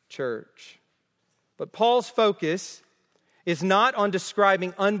church. But Paul's focus is not on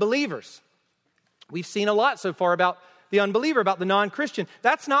describing unbelievers. We've seen a lot so far about the unbeliever, about the non-Christian.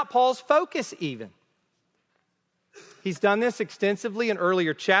 That's not Paul's focus even. He's done this extensively in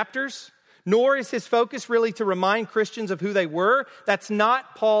earlier chapters, nor is his focus really to remind Christians of who they were. That's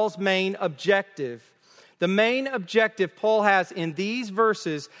not Paul's main objective. The main objective Paul has in these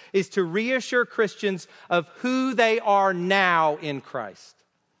verses is to reassure Christians of who they are now in Christ.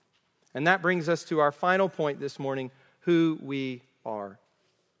 And that brings us to our final point this morning, who we are.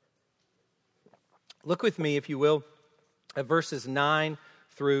 Look with me, if you will, at verses 9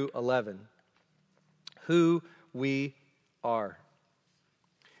 through 11. Who we are.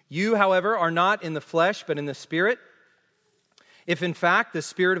 You, however, are not in the flesh, but in the Spirit. If in fact the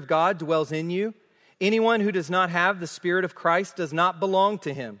Spirit of God dwells in you, anyone who does not have the Spirit of Christ does not belong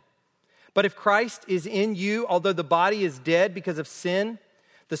to Him. But if Christ is in you, although the body is dead because of sin,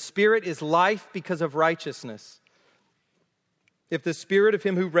 the Spirit is life because of righteousness. If the Spirit of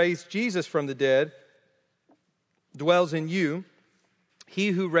Him who raised Jesus from the dead dwells in you, He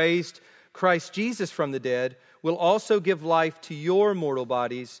who raised Christ Jesus from the dead will also give life to your mortal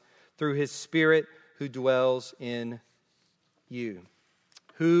bodies through His Spirit who dwells in you.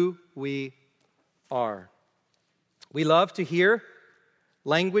 Who we are. We love to hear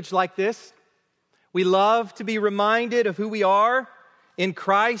language like this. We love to be reminded of who we are in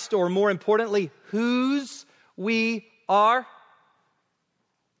Christ, or more importantly, whose we are.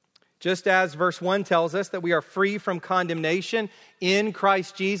 Just as verse 1 tells us that we are free from condemnation in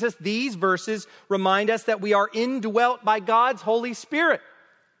Christ Jesus, these verses remind us that we are indwelt by God's Holy Spirit.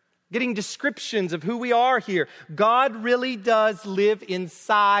 Getting descriptions of who we are here. God really does live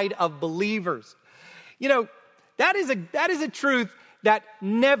inside of believers. You know, that is a truth that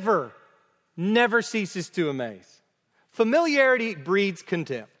never ceases to amaze. Familiarity breeds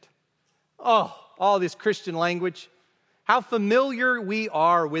contempt. Oh, all this Christian language. How familiar we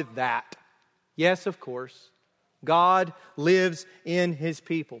are with that. Yes, of course, God lives in His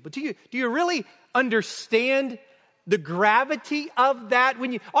people. But do you really understand the gravity of that?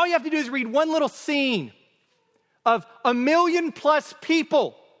 All you have to do is read one little scene of 1 million plus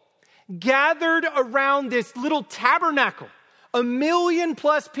people gathered around this little tabernacle. 1 million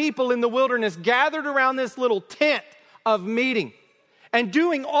plus people in the wilderness gathered around this little tent of meeting and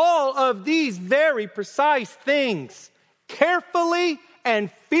doing all of these very precise things carefully and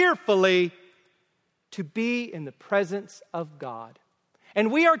fearfully to be in the presence of God.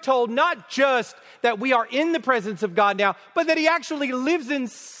 And we are told not just that we are in the presence of God now, but that He actually lives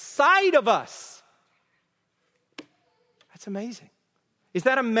inside of us. That's amazing. Is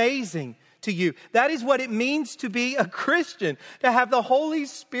that amazing to you? That is what it means to be a Christian, to have the Holy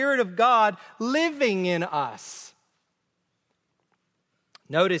Spirit of God living in us.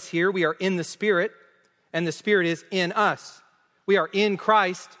 Notice here we are in the Spirit, and the Spirit is in us. We are in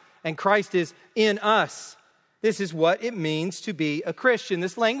Christ, and Christ is in us. This is what it means to be a Christian.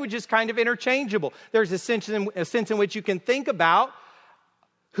 This language is kind of interchangeable. There's a sense in which you can think about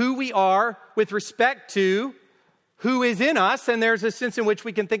who we are with respect to who is in us, and there's a sense in which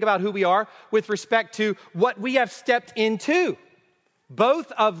we can think about who we are with respect to what we have stepped into.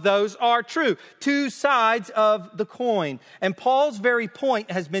 Both of those are true. Two sides of the coin. And Paul's very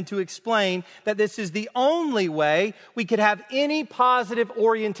point has been to explain that this is the only way we could have any positive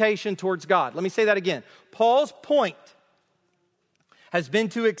orientation towards God. Let me say that again. Paul's point has been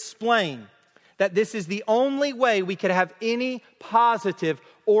to explain that this is the only way we could have any positive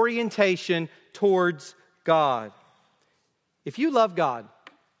orientation towards God. God. If you love God,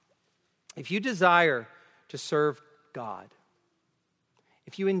 if you desire to serve God,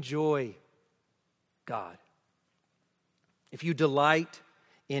 if you enjoy God, if you delight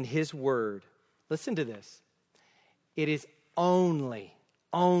in His Word, listen to this. It is only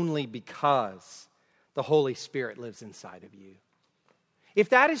because the Holy Spirit lives inside of you. If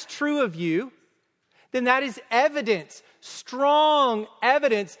that is true of you, then that is evidence, strong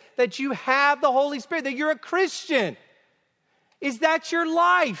evidence that you have the Holy Spirit, that you're a Christian. Is that your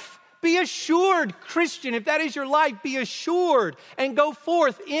life? Be assured, Christian, if that is your life, be assured and go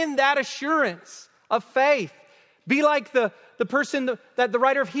forth in that assurance of faith. Be like the person that the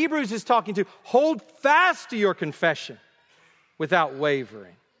writer of Hebrews is talking to. Hold fast to your confession without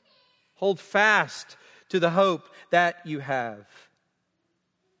wavering. Hold fast to the hope that you have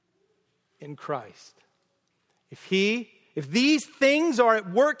in Christ. If these things are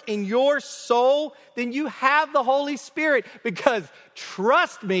at work in your soul, then you have the Holy Spirit. Because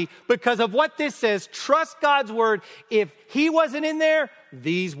trust me, because of what this says, trust God's word. If He wasn't in there,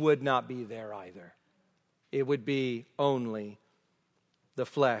 these would not be there either. It would be only the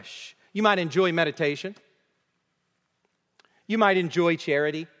flesh. You might enjoy meditation. You might enjoy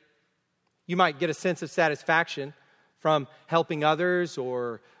charity. You might get a sense of satisfaction from helping others,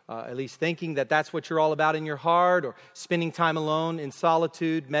 or at least thinking that that's what you're all about in your heart, or spending time alone in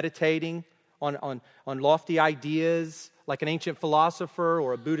solitude, meditating on lofty ideas like an ancient philosopher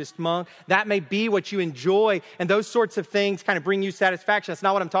or a Buddhist monk. That may be what you enjoy, and those sorts of things kind of bring you satisfaction. That's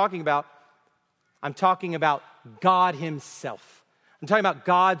not what I'm talking about. I'm talking about God Himself. I'm talking about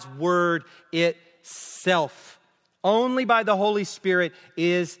God's Word itself. Only by the Holy Spirit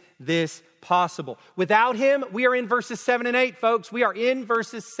is this possible. Without Him, we are in verses 7 and 8, folks. We are in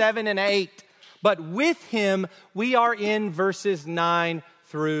verses 7 and 8. But with Him, we are in verses 9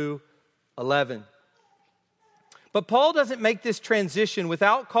 through 11. But Paul doesn't make this transition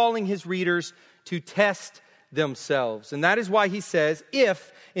without calling his readers to test themselves. And that is why he says,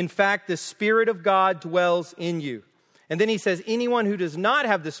 if, in fact, the Spirit of God dwells in you. And then he says, anyone who does not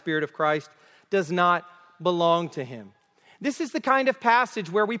have the Spirit of Christ does not belong to Him. This is the kind of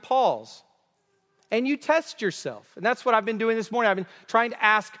passage where we pause and you test yourself. And that's what I've been doing this morning. I've been trying to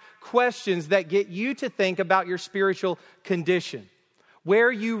ask questions that get you to think about your spiritual condition,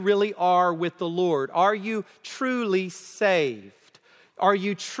 where you really are with the Lord. Are you truly saved? Are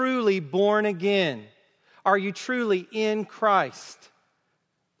you truly born again? Are you truly in Christ?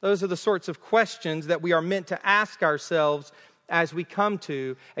 Those are the sorts of questions that we are meant to ask ourselves as we come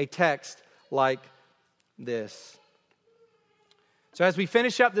to a text like this. So as we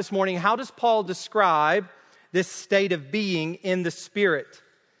finish up this morning, how does Paul describe this state of being in the Spirit?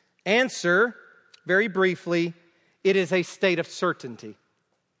 Answer, very briefly, it is a state of certainty.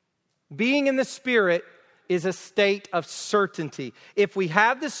 Being in the Spirit is a state of certainty. If we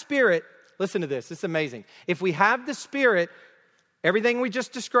have the Spirit, listen to this, it's amazing. If we have the Spirit, everything we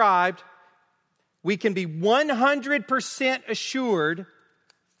just described, we can be 100% assured,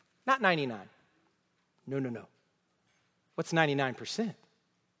 not 99. No. What's 99%?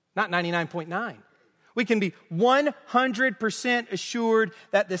 Not 99.9. We can be 100% assured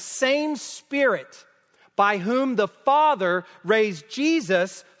that the same Spirit by whom the Father raised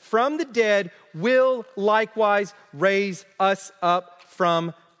Jesus from the dead will likewise raise us up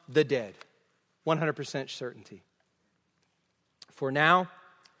from the dead. 100% certainty. For now,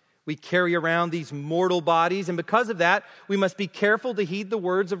 we carry around these mortal bodies, and because of that, we must be careful to heed the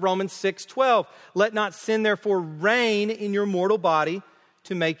words of Romans 6:12. Let not sin therefore reign in your mortal body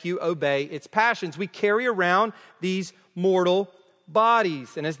to make you obey its passions. We carry around these mortal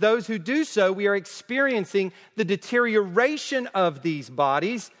bodies, and as those who do so, we are experiencing the deterioration of these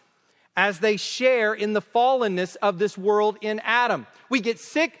bodies as they share in the fallenness of this world in Adam. We get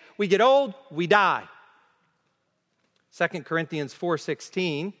sick, we get old, we die. 2 Corinthians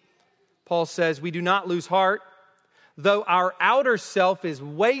 4:16, Paul says, we do not lose heart, though our outer self is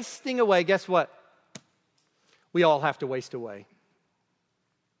wasting away. Guess what? We all have to waste away.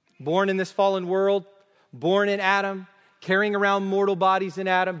 Born in this fallen world, born in Adam, carrying around mortal bodies in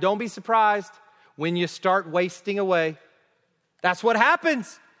Adam. Don't be surprised when you start wasting away. That's what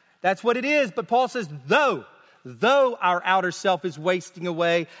happens. That's what it is. But Paul says, though our outer self is wasting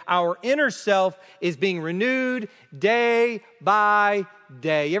away, our inner self is being renewed day by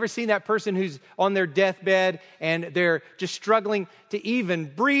day. You ever seen that person who's on their deathbed and they're just struggling to even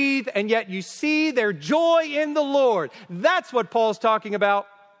breathe, and yet you see their joy in the Lord? That's what Paul's talking about.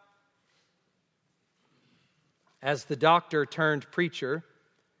 As the doctor turned preacher,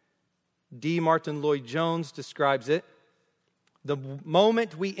 D. Martin Lloyd-Jones describes it, the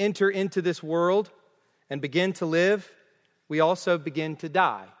moment we enter into this world and begin to live, we also begin to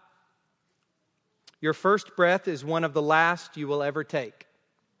die. Your first breath is one of the last you will ever take.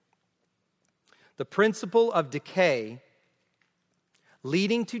 The principle of decay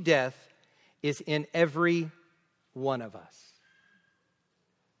leading to death is in every one of us.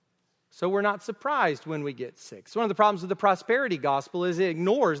 So we're not surprised when we get sick. So one of the problems with the prosperity gospel is it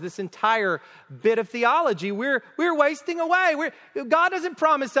ignores this entire bit of theology. We're wasting away. God doesn't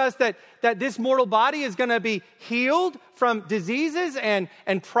promise us that this mortal body is going to be healed from diseases and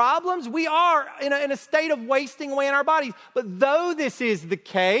problems. We are in a state of wasting away in our bodies. But though this is the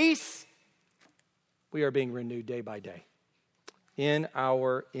case, we are being renewed day by day in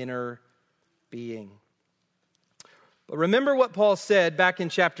our inner being. But remember what Paul said back in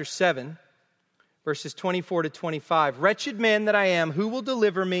chapter 7, verses 24 to 25. Wretched man that I am, who will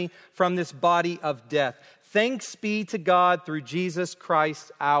deliver me from this body of death? Thanks be to God through Jesus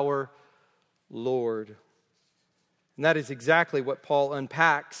Christ our Lord. And that is exactly what Paul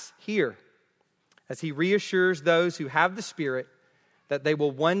unpacks here as he reassures those who have the Spirit that they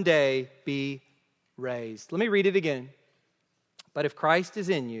will one day be raised. Let me read it again. But if Christ is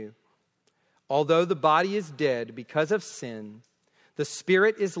in you, although the body is dead because of sin, the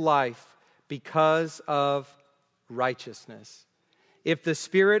Spirit is life because of righteousness. If the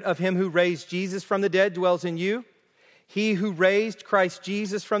Spirit of Him who raised Jesus from the dead dwells in you, He who raised Christ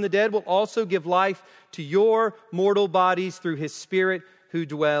Jesus from the dead will also give life to your mortal bodies through His Spirit who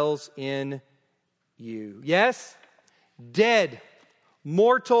dwells in you. Yes, dead,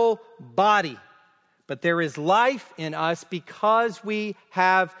 mortal body. But there is life in us because we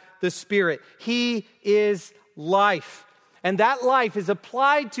have the Spirit. He is life. And that life is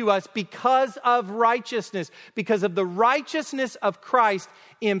applied to us because of righteousness, because of the righteousness of Christ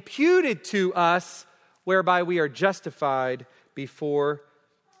imputed to us, whereby we are justified before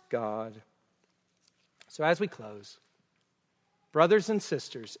God. So as we close, brothers and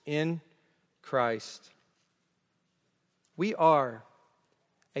sisters in Christ, we are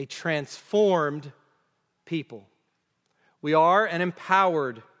a transformed people. We are an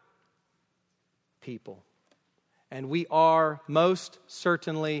empowered people. And we are most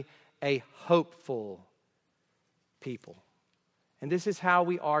certainly a hopeful people. And this is how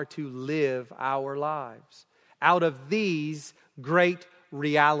we are to live our lives. Out of these great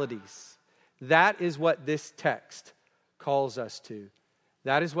realities. That is what this text calls us to.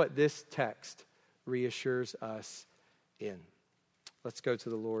 That is what this text reassures us in. Let's go to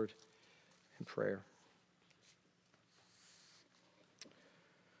the Lord in prayer.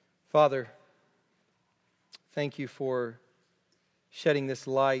 Father, thank you for shedding this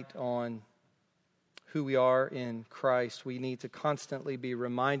light on who we are in Christ. We need to constantly be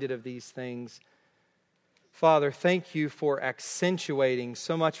reminded of these things. Father, thank you for accentuating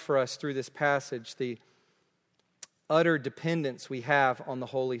so much for us through this passage, the utter dependence we have on the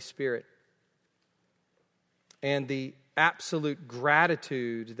Holy Spirit and the absolute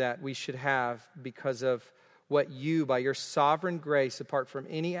gratitude that we should have because of what you, by your sovereign grace, apart from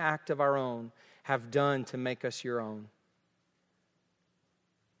any act of our own, have done to make us your own.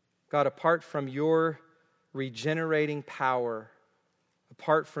 God, apart from your regenerating power,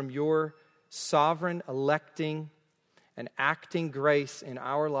 apart from your sovereign electing and acting grace in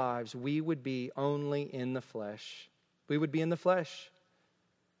our lives, we would be only in the flesh. We would be in the flesh.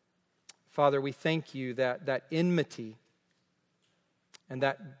 Father, we thank you that enmity and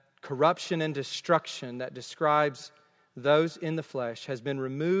that corruption and destruction that describes those in the flesh has been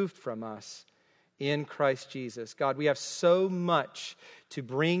removed from us in Christ Jesus. God, we have so much to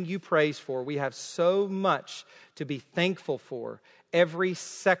bring you praise for. We have so much to be thankful for every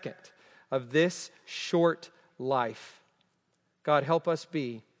second of this short life. God, help us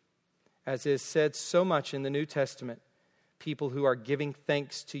be, as is said so much in the New Testament, people who are giving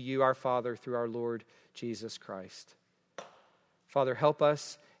thanks to you, our Father, through our Lord Jesus Christ. Father, help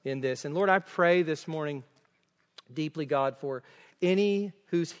us in this. And Lord, I pray this morning deeply, God, for any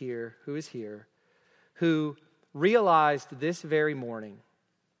who is here, who realized this very morning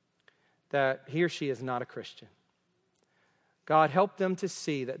that he or she is not a Christian. God, help them to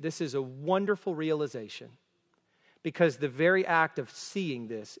see that this is a wonderful realization, because the very act of seeing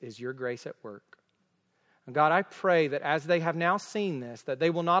this is your grace at work. And God, I pray that as they have now seen this, that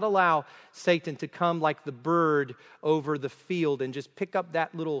they will not allow Satan to come like the bird over the field and just pick up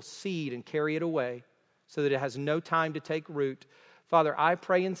that little seed and carry it away so that it has no time to take root. Father, I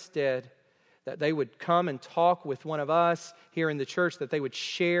pray instead that they would come and talk with one of us here in the church, that they would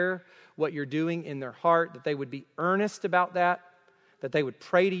share what you're doing in their heart, that they would be earnest about that, that they would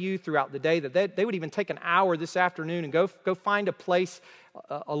pray to you throughout the day, that they would even take an hour this afternoon and go find a place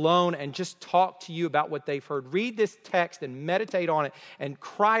alone and just talk to you about what they've heard. Read this text and meditate on it and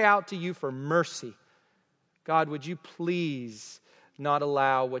cry out to you for mercy. God, would you please not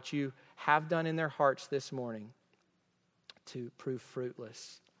allow what you have done in their hearts this morning to prove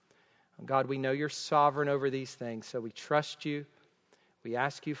fruitless. God, we know you're sovereign over these things, so we trust you. We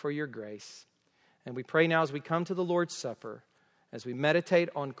ask you for your grace. And we pray now as we come to the Lord's Supper, as we meditate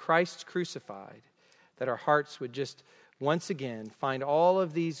on Christ crucified, that our hearts would just once again find all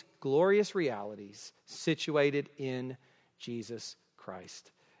of these glorious realities situated in Jesus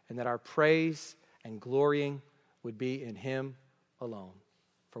Christ, and that our praise and glorying would be in him alone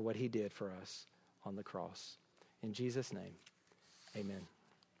for what he did for us on the cross. In Jesus' name, amen.